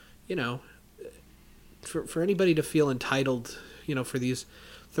 And, Mm-hmm. For anybody to feel entitled, for these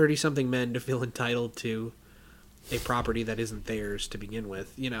 30-something men to feel entitled to a property that isn't theirs to begin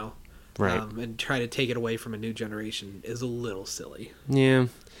with, Right. and try to take it away from a new generation is a little silly. Yeah.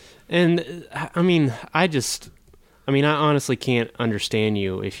 And I mean, I honestly can't understand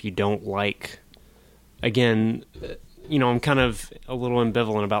you if you don't like, again, I'm kind of a little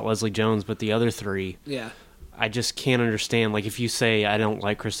ambivalent about Leslie Jones, but the other 3, Yeah. I just can't understand. Like, if you say I don't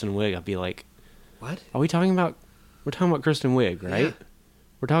like Kristen Wiig, I'd be like, What? we're talking about Kristen Wiig, right? Yeah.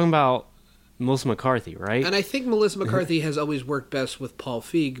 We're talking about Melissa McCarthy, right? And I think Melissa McCarthy has always worked best with Paul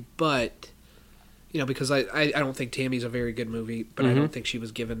Feig, but, because I don't think Tammy's a very good movie, but I don't think she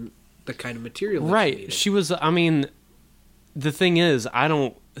was given the kind of material that she Right. needed. She was, I mean, the thing is, I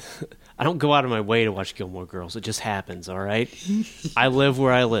don't go out of my way to watch Gilmore Girls. It just happens, all right? I live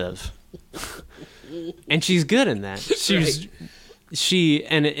where I live. And she's good in that.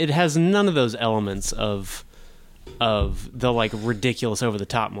 And it has none of those elements of the, like, ridiculous over the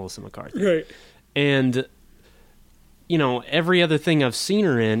top Melissa McCarthy. Right. And every other thing I've seen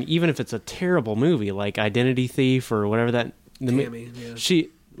her in, even if it's a terrible movie like Identity Thief or whatever that Tammy, yeah.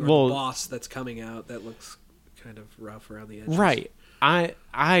 Or the Boss that's coming out that looks kind of rough around the edges. Right.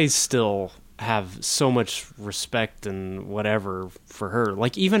 I still have so much respect and whatever for her.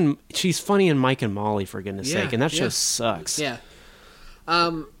 Like, even she's funny in Mike and Molly, for goodness sake, and that show sucks. Yeah.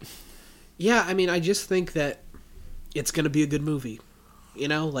 Yeah, I mean, I just think that it's going to be a good movie.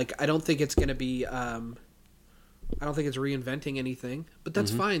 Like, I don't think it's going to be I don't think it's reinventing anything, but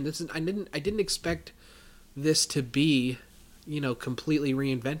that's fine. I didn't expect this to be, completely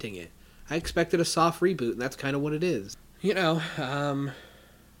reinventing it. I expected a soft reboot, and that's kind of what it is.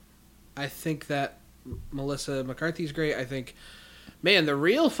 I think that Melissa McCarthy's great. I think, man, the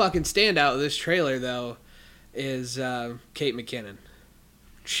real fucking standout of this trailer, though, is Kate McKinnon.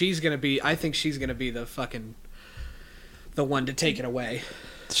 I think she's gonna be the one to take it away.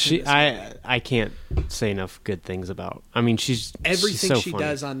 I can't say enough good things about. I mean, Everything so she funny.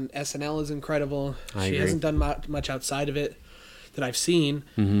 does on SNL is incredible. I She agree. hasn't done much outside of it that I've seen.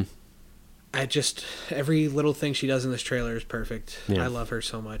 Mm-hmm. Every little thing she does in this trailer is perfect. Yeah. I love her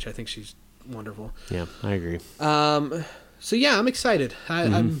so much. I think she's wonderful. Yeah, I agree. So yeah, I'm excited.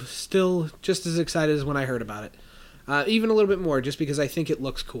 I'm still just as excited as when I heard about it. Even a little bit more, just because I think it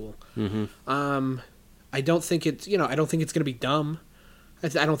looks cool. Mm-hmm. I don't think it's I don't think it's going to be dumb. I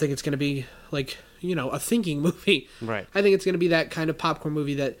don't think it's going to be like a thinking movie. Right. I think it's going to be that kind of popcorn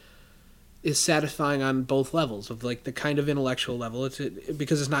movie that is satisfying on both levels of like the kind of intellectual level.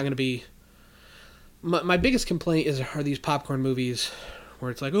 Because it's not going to be. My biggest complaint are these popcorn movies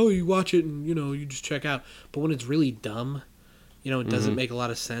where it's like, oh, you watch it and you just check out, but when it's really dumb, it doesn't make a lot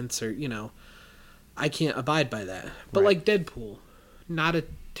of sense, or I can't abide by that. But like Deadpool, not a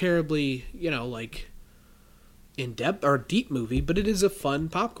terribly like in depth or deep movie, but it is a fun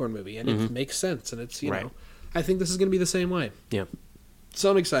popcorn movie and it makes sense, and it's I think this is going to be the same way. Yeah.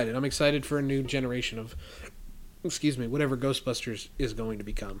 So I'm excited. I'm excited for a new generation of, whatever Ghostbusters is going to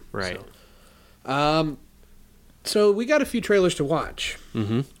become. Right. So we got a few trailers to watch.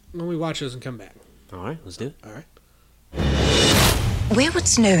 Mm-hmm. When we watch those and come back. All right, let's do it. All right. We're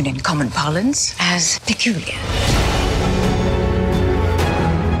what's known in common parlance as peculiar.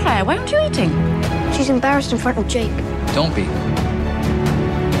 Claire, why aren't you eating? She's embarrassed in front of Jake. Don't be.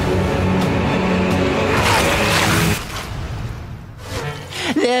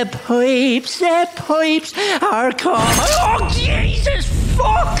 The pipes are coming. Oh, Jesus,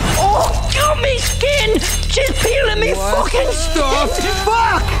 fuck! Oh, gummy skin! She's peeling me fucking stuff!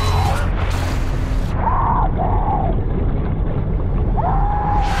 Fuck!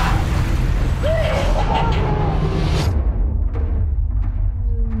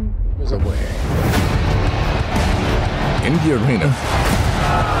 Away. In the arena,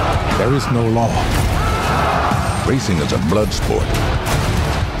 there is no law. Racing is a blood sport.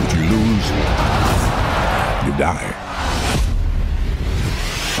 If you lose, you die.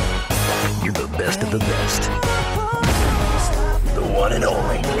 You're the best of the best. The one and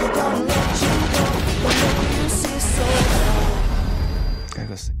only.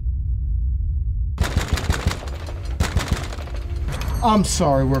 I'm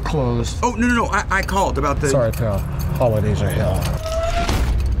sorry, we're closed. Oh, no. I called about the... Sorry, pal. Holidays are hell.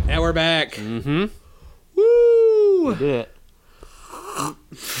 Now we're back. Mm-hmm. Woo! We did it.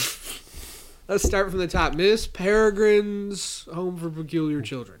 Let's start from the top. Miss Peregrine's Home for Peculiar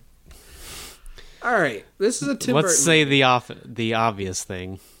Children. All right. This is a Tim Burton. Let's say the obvious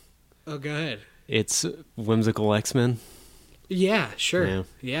thing. Oh, go ahead. It's whimsical X-Men. Yeah, sure.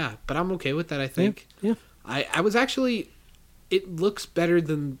 Yeah, but I'm okay with that, I think. Yeah. I was actually... It looks better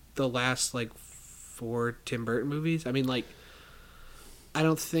than the last, 4 Tim Burton movies. I mean, I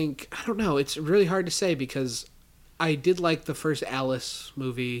don't know. It's really hard to say because I did like the first Alice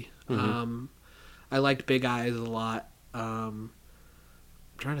movie. Mm-hmm. I liked Big Eyes a lot. I'm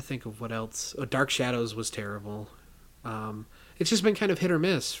trying to think of what else. Oh, Dark Shadows was terrible. It's just been kind of hit or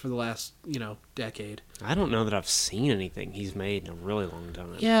miss for the last, decade. I don't know that I've seen anything he's made in a really long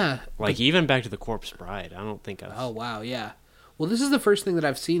time. Yeah. Even back to The Corpse Bride, I don't think I've... Oh, wow, yeah. Well, this is the first thing that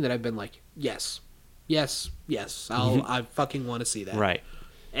I've seen that I've been like, yes. I fucking want to see that. Right.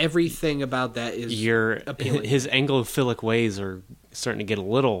 Everything about that is appealing. His anglophilic ways are starting to get a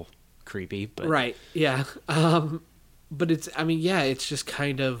little creepy, but right, yeah. But it's just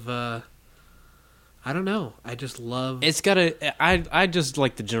kind of, I don't know. I just love. It's got I just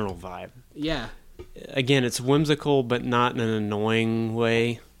like the general vibe. Yeah. Again, it's whimsical, but not in an annoying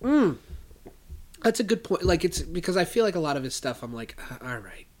way. That's a good point. It's because I feel like a lot of his stuff, I'm like, all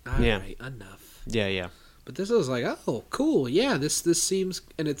right, enough. Yeah. But this was like, oh, cool. Yeah, this seems,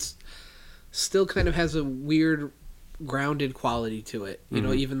 and it's still kind of has a weird, grounded quality to it. You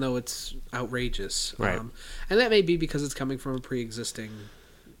know, even though it's outrageous. Right. And that may be because it's coming from a pre-existing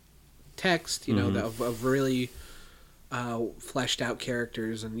text. You know, of really fleshed out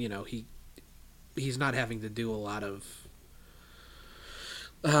characters, and he's not having to do a lot of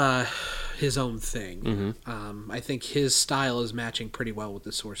his own thing. I think his style is matching pretty well with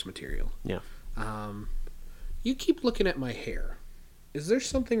the source material. Yeah. You keep looking at my hair. Is there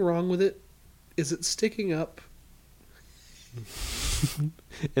something wrong with it? Is it sticking up?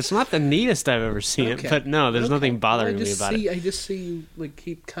 It's not the neatest I've ever seen it, but no, there's nothing bothering me about it. I just see you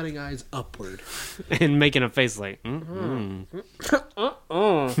keep cutting eyes upward and making a face like.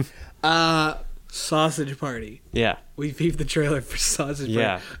 Sausage Party. Yeah. We peeped the trailer for Sausage Party.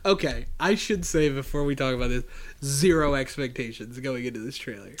 Yeah. Okay, I should say before we talk about this, 0 expectations going into this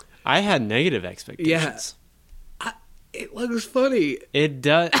trailer. I had negative expectations. Yeah. It looks funny. It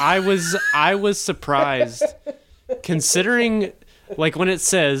does. I was surprised, considering when it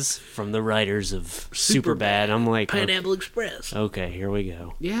says from the writers of Superbad. I'm like Pineapple Express. Okay, here we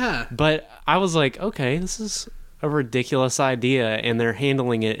go. Yeah. But I was like, okay, this is a ridiculous idea, and they're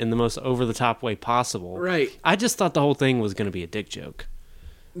handling it in the most over the top way possible. Right. I just thought the whole thing was going to be a dick joke.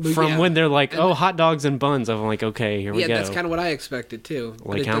 from when they're like, "Oh, hot dogs and buns." I'm like, "Okay, here we go." Yeah, that's kind of what I expected too. Like,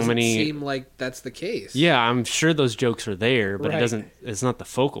 but it how doesn't many- seem like that's the case. Yeah, I'm sure those jokes are there, but Right. it doesn't. It's not the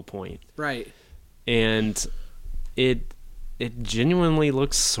focal point, Right. and it genuinely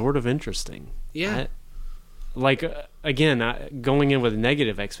looks sort of interesting. Yeah. Going in with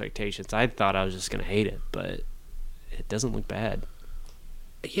negative expectations, I thought I was just going to hate it, but it doesn't look bad.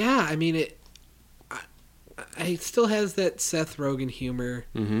 Yeah, I mean it still has that Seth Rogen humor,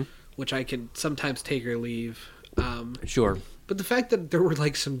 which I can sometimes take or leave. Sure. But the fact that there were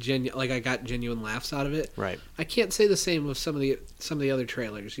like some I got genuine laughs out of it. Right. I can't say the same of some of the other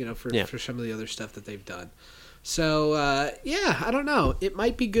trailers, for Yeah. for some of the other stuff that they've done. So I don't know. It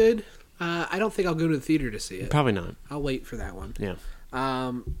might be good. I don't think I'll go to the theater to see it. Probably not. I'll wait for that one. Yeah.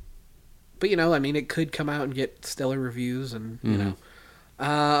 But it could come out and get stellar reviews, and It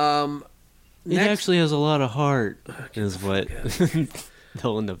next- actually has a lot of heart, is what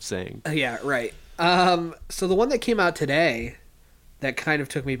they'll end up saying. Yeah, right. So the one that came out today that kind of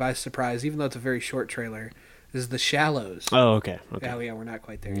took me by surprise, even though it's a very short trailer, is The Shallows. Oh, okay. Yeah, we're not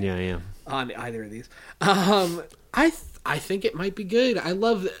quite there yet. Yeah. On either of these. I think it might be good. I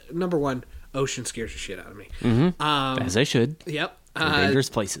love, number one, ocean scares the shit out of me. As I should. Yep. In dangerous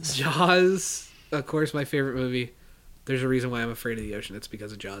places. Jaws, of course, my favorite movie. There's a reason why I'm afraid of the ocean. It's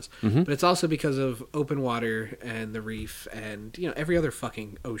because of Jaws. But it's also because of open water and the reef and, every other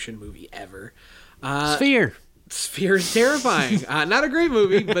fucking ocean movie ever. Sphere. Sphere is terrifying. Not a great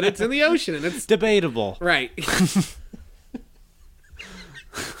movie, but it's in the ocean and it's Debatable. right.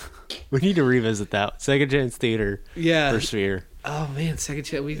 We need to revisit that. Second Chance Theater Yeah. for Sphere. Oh man, second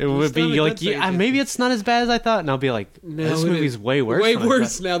chance. It would be like, yeah, maybe it's not as bad as I thought. And I'll be like, this movie's way worse. Way than I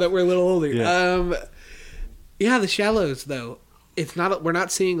worse thought. now that we're a little older. Yeah. Yeah, The Shallows though. It's not. We're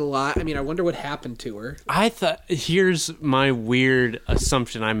not seeing a lot. I mean, I wonder what happened to her. I thought, here's my weird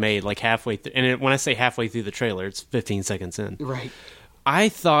assumption I made, like halfway through. And when I say halfway through the trailer, it's 15 seconds in. Right. I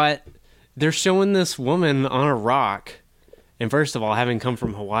thought they're showing this woman on a rock. And first of all, having come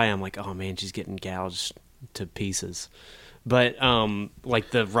from Hawaii, I'm like, oh man, she's getting gouged to pieces. But like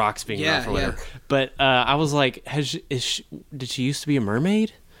the rocks being rough or whatever. Yeah. But I was like, did she used to be a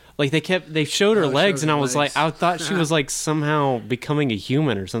mermaid? Like they showed her legs, showed and her I was legs. like, I thought she was like somehow becoming a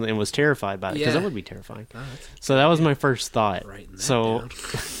human or something, and was terrified by it because Yeah. that would be terrifying. So that was my first thought. Writing that So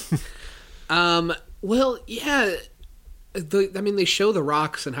Well, yeah. They show the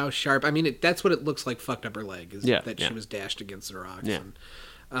rocks and how sharp. I mean, that's what it looks like. Fucked up her leg. Is Yeah, that yeah. she was dashed against the rocks. Yeah.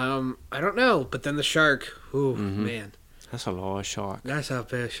 And, I don't know, but then the shark. Ooh, man, that's a lot of shock. that's a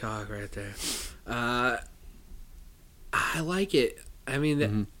big shark right there. I like it. I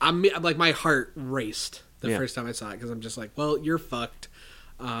mean, I'm like my heart raced the Yeah. first time I saw it because I'm just like, well, you're fucked.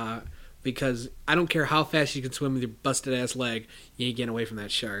 Because I don't care how fast you can swim with your busted ass leg, you ain't getting away from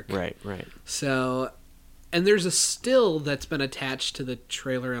that shark. Right. So, and there's a still that's been attached to the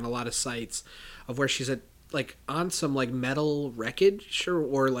trailer on a lot of sites of where she's on some like metal wreckage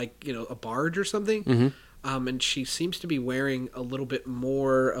or like, a barge or something. And she seems to be wearing a little bit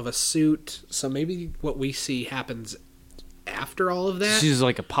more of a suit. So maybe what we see happens after all of that. She's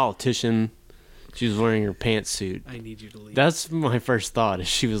like a politician. She was wearing her pantsuit. I need you to leave. That's my first thought. Is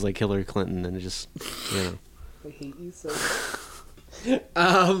she was like Hillary Clinton and just, I hate you so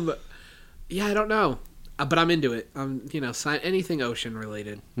much. Yeah, I don't know. But I'm into it. Sign anything ocean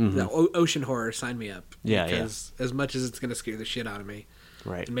related. Ocean horror, sign me up. Yeah, because as much as it's going to scare the shit out of me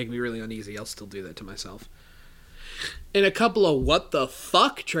right. and make me really uneasy, I'll still do that to myself. In a couple of what the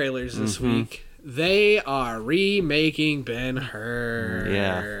fuck trailers this week, they are remaking Ben-Hur.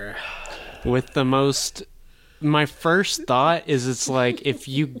 Yeah. With the most, my first thought is it's like if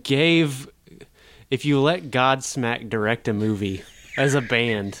you let Godsmack direct a movie as a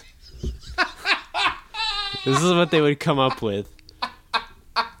band, this is what they would come up with.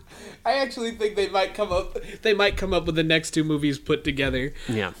 I actually think they might come up with the next two movies put together.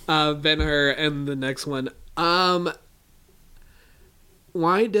 Yeah. Ben-Hur and the next one.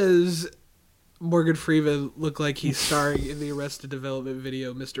 Why does Morgan Freeman look like he's starring in the Arrested Development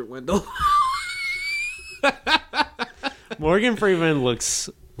video, Mr. Wendell? Morgan Freeman looks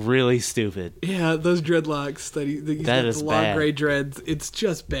really stupid. Yeah, those dreadlocks he's That got is the long bad. gray dreads. It's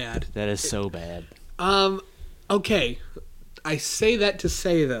just bad. That is so bad. Okay. I say that to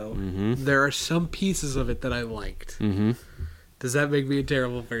say though, there are some pieces of it that I liked. Does that make me a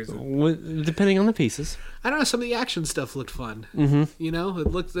terrible person? Depending on the pieces. I don't know. Some of the action stuff looked fun. It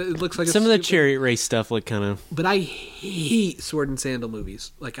looks like Some of the chariot race stuff look kind of But I hate sword and sandal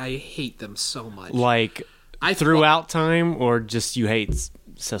movies. Like I hate them so much. like throughout time, or just you hate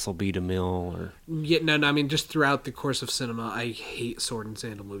Cecil B. DeMille or... Yeah, no, I mean, just throughout the course of cinema, I hate sword and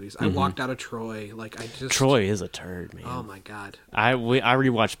sandal movies. I walked out of Troy, Troy is a turd, man. Oh my god. I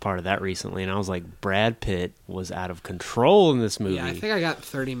rewatched part of that recently, and I was like, Brad Pitt was out of control in this movie. Yeah, I think I got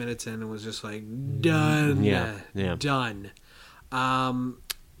 30 minutes in and was just like, done. Yeah. Done.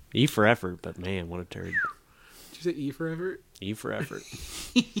 E for effort, but man, what a turd. Did you say E for effort? E for effort.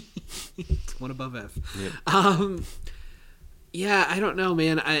 It's one above F. Yep. Yeah, I don't know,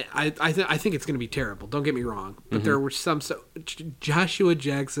 man. I think it's going to be terrible. Don't get me wrong, but there were some. So Joshua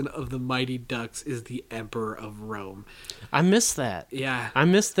Jackson of the Mighty Ducks is the Emperor of Rome. I missed that. Yeah, I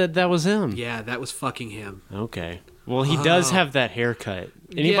missed that was him. Yeah, that was fucking him. Okay. Well, he does have that haircut.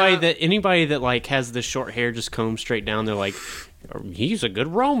 Anybody that like has the short hair just combed straight down, they're like, he's a good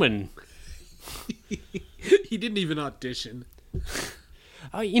Roman. He didn't even audition.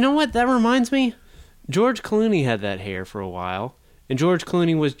 You know what? That reminds me. George Clooney had that hair for a while, and George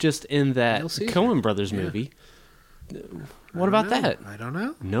Clooney was just in that Coen Brothers movie. What about that? I don't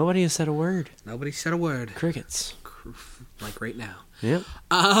know. Nobody has said a word. Nobody said a word. Crickets. Like right now. Yep.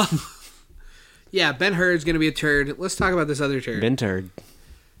 Yeah, Ben-Hur's going to be a turd. Let's talk about this other turd. Ben Turd.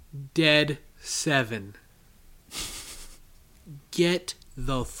 Dead 7. Get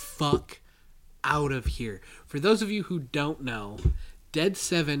the fuck out of here. For those of you who don't know, Dead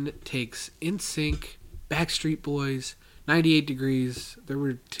 7 takes NSYNC, Backstreet Boys, 98 Degrees. There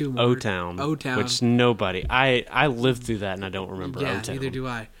were two more. O-Town. Which nobody. I lived through that and I don't remember O-Town. Neither do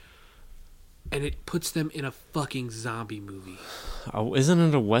I. And it puts them in a fucking zombie movie. Oh, isn't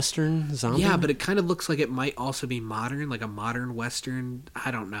it a Western zombie? Yeah, but it kind of looks like it might also be modern, like a modern Western.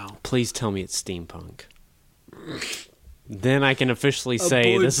 I don't know. Please tell me it's steampunk. Then I can officially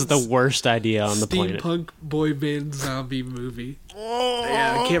say this is the worst idea on the planet. Steampunk boy band zombie movie.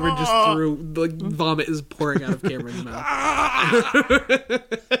 Yeah, Cameron just threw, like, vomit is pouring out of Cameron's mouth.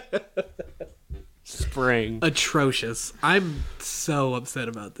 Spring. Atrocious. I'm so upset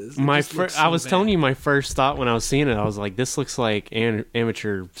about this. I was telling you my first thought when I was seeing it. I was like, this looks like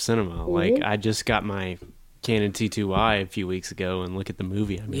amateur cinema. Like, I just got my Canon T2i a few weeks ago and look at the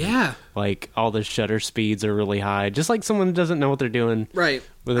movie. I mean, yeah. Like, all the shutter speeds are really high. Just like someone who doesn't know what they're doing right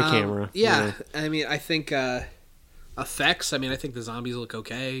with a camera. Yeah. You know? I mean, I think effects, I think the zombies look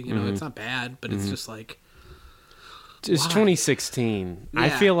okay. You know, it's not bad, but it's just like... It's 2016. Yeah. I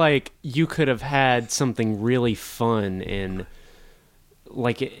feel like you could have had something really fun and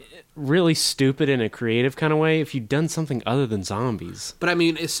like really stupid in a creative kind of way if you'd done something other than zombies. But I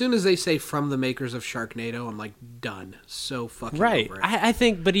mean, as soon as they say from the makers of Sharknado, I'm like, done. So fucking over it. I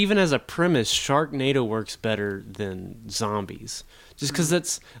think, but even as a premise, Sharknado works better than zombies. Just because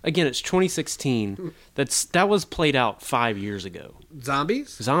it's 2016. That was played out 5 years ago. Zombie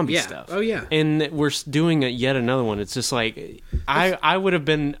stuff. Oh yeah. And we're doing yet another one. It's just like I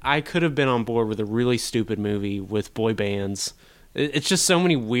could have been on board with a really stupid movie with boy bands. It's just so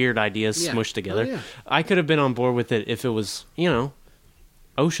many weird ideas smushed together. Oh, yeah. I could have been on board with it if it was,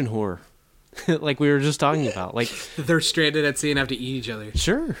 ocean horror. Like we were just talking about. Like they're stranded at sea and have to eat each other.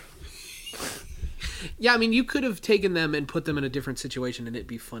 Sure. Yeah, I mean, you could have taken them and put them in a different situation and it'd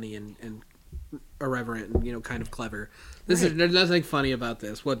be funny and irreverent and, kind of clever. There's nothing funny about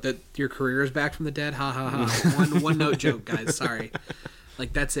this. What, that your career is back from the dead? Ha ha ha. One note joke, guys. Sorry.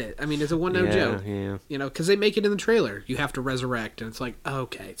 Like, that's it. I mean, it's a one note joke. Yeah. Because they make it in the trailer. You have to resurrect, and it's like,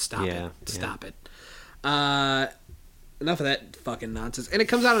 okay, stop it. Stop it. Enough of that fucking nonsense. And it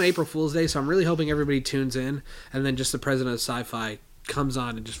comes out on April Fool's Day, so I'm really hoping everybody tunes in, and then just the president of sci-fi comes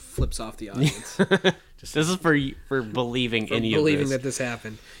on and just flips off the audience. This is for believing any of this. Believing that this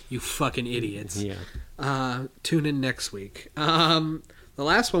happened. You fucking idiots. Yeah. Tune in next week. The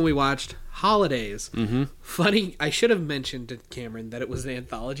last one we watched, Holidays. Mm-hmm. Funny, I should have mentioned to Cameron that it was an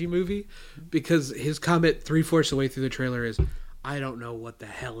anthology movie because his comment 3/4 of the way through the trailer is, I don't know what the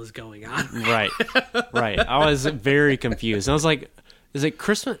hell is going on. Right. I was very confused. I was like, is it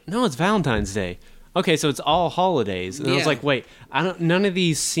Christmas? No, it's Valentine's Day. Okay, so it's all holidays. And I was like, wait, none of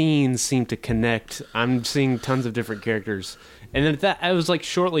these scenes seem to connect. I'm seeing tons of different characters. And then I was like,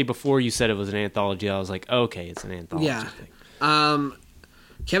 shortly before you said it was an anthology, I was like, okay, it's an anthology thing.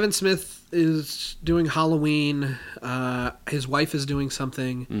 Kevin Smith is doing Halloween. His wife is doing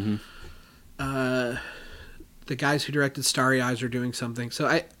something. Mm-hmm. The guys who directed Starry Eyes are doing something. So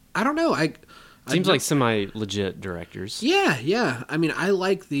I don't know. Seems like semi-legit directors. Yeah. I mean, I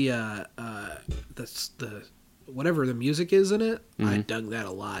like the whatever the music is in it. Mm-hmm. I dug that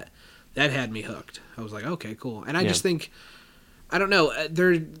a lot. That had me hooked. I was like, okay, cool. And I just think, I don't know,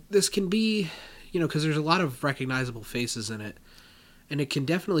 this can be, because there's a lot of recognizable faces in it. And it can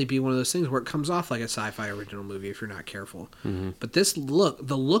definitely be one of those things where it comes off like a sci-fi original movie if you're not careful. But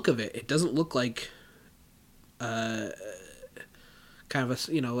the look of it, it doesn't look like kind of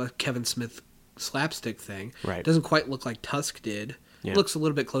a Kevin Smith slapstick thing. Right. It doesn't quite look like Tusk did. Yeah. It looks a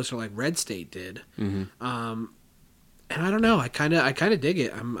little bit closer like Red State did. And I don't know. I kind of dig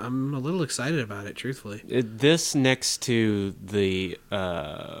it. I'm a little excited about it, truthfully. This next to the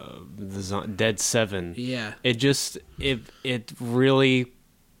Dead 7. Yeah. It really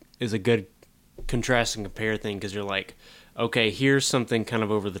is a good contrast and compare thing, because you're like, okay, here's something kind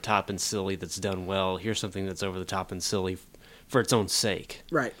of over the top and silly that's done well. Here's something that's over the top and silly for its own sake.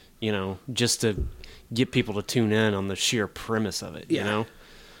 Right. You know, just to get people to tune in on the sheer premise of it, you know?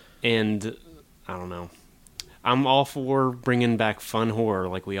 And I don't know. I'm all for bringing back fun horror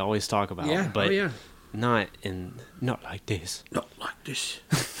like we always talk about, but not like this. Not like this.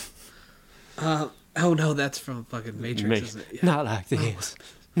 Oh no, that's from fucking Matrix, isn't it? Yeah. Not like this.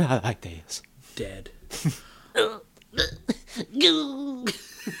 Not like this. Dead.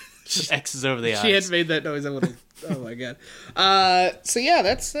 X's over the eyes. She had made that noise. I would have. Oh my god. So yeah,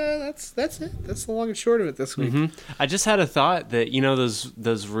 that's it. That's the long and short of it this week. I just had a thought that, you know,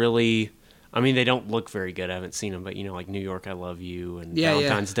 those really, I mean, they don't look very good. I haven't seen them, but, you know, like New York, I Love You, and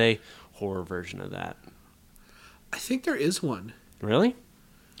Valentine's Day, horror version of that. I think there is one. Really?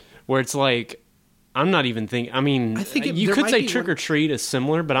 Where it's like, I'm not even thinking. I mean, you could say Trick or Treat is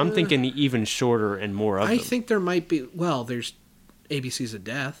similar, but I'm thinking even shorter and more of them. I think there might be. Well, there's ABCs of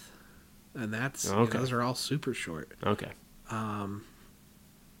Death, and that's those are all super short. Okay.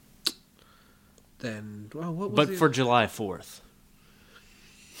 Then, well, what was But for July 4th.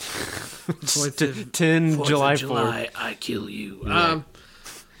 10 July 4th. I kill you. Right.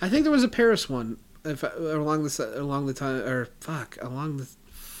 I think there was a Paris one. Along the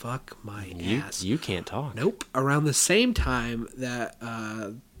fuck my ass. You can't talk. Nope. Around the same time that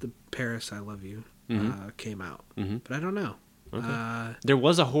the Paris I Love You came out, but I don't know. Okay. There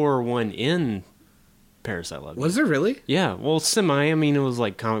was a horror one in Paris I Love You. Was there really? Yeah. Well, semi. I mean, it was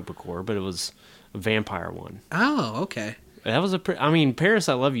like comic book horror, but it was a vampire one. Oh, okay. That was I mean, Paris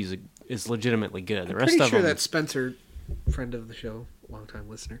I Love You is legitimately good. The rest pretty of sure them, that Spencer, friend of the show, longtime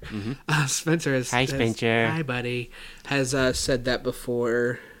listener, Spencer has. Hi, Spencer. Hi, buddy. Has said that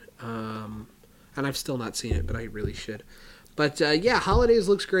before, and I've still not seen it, but I really should. But yeah, Holidays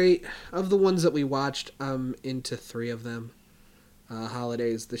looks great. Of the ones that we watched, I'm into 3 of them.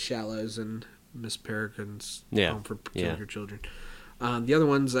 Holidays, The Shallows, and Miss Peregrine's Home for Peculiar Children. The other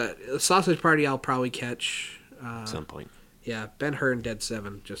ones, Sausage Party, I'll probably catch at some point. Yeah, Ben-Hur and Dead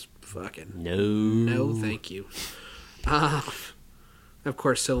 7, just fucking no, thank you. Of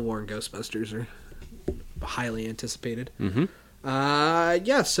course, Civil War and Ghostbusters are highly anticipated.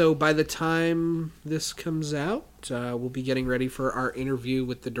 Yeah, so by the time this comes out, we'll be getting ready for our interview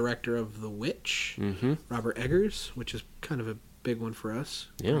with the director of The Witch, Robert Eggers, which is kind of a big one for us.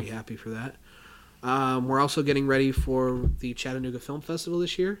 Yeah. Very happy for that. We're also getting ready for the Chattanooga Film Festival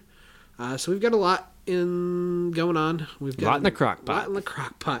this year. So we've got a lot going on. We've got a lot in the crock pot. A lot in the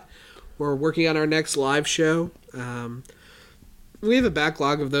crock pot. We're working on our next live show. We have a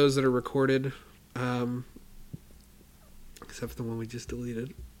backlog of those that are recorded, except for the one we just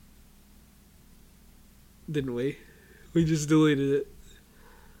deleted. Didn't we? We just deleted it.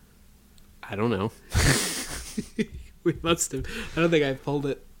 I don't know. We must have. I don't think I pulled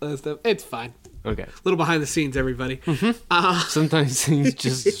it last time. It's fine. Okay. A little behind the scenes, everybody. Sometimes things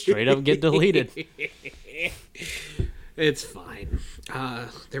just straight up get deleted. It's fine.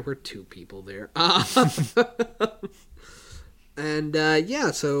 There were 2 people there. And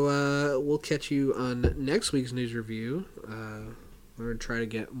yeah, so we'll catch you on next week's news review. We're going to try to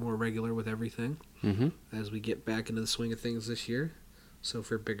get more regular with everything as we get back into the swing of things this year. So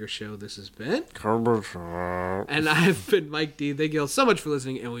for Bigger Show, this has been... And I've been Mike D. Thank you all so much for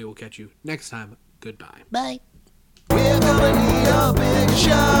listening, and we will catch you next time. Goodbye. Bye. We're gonna need a big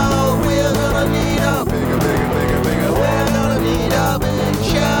show.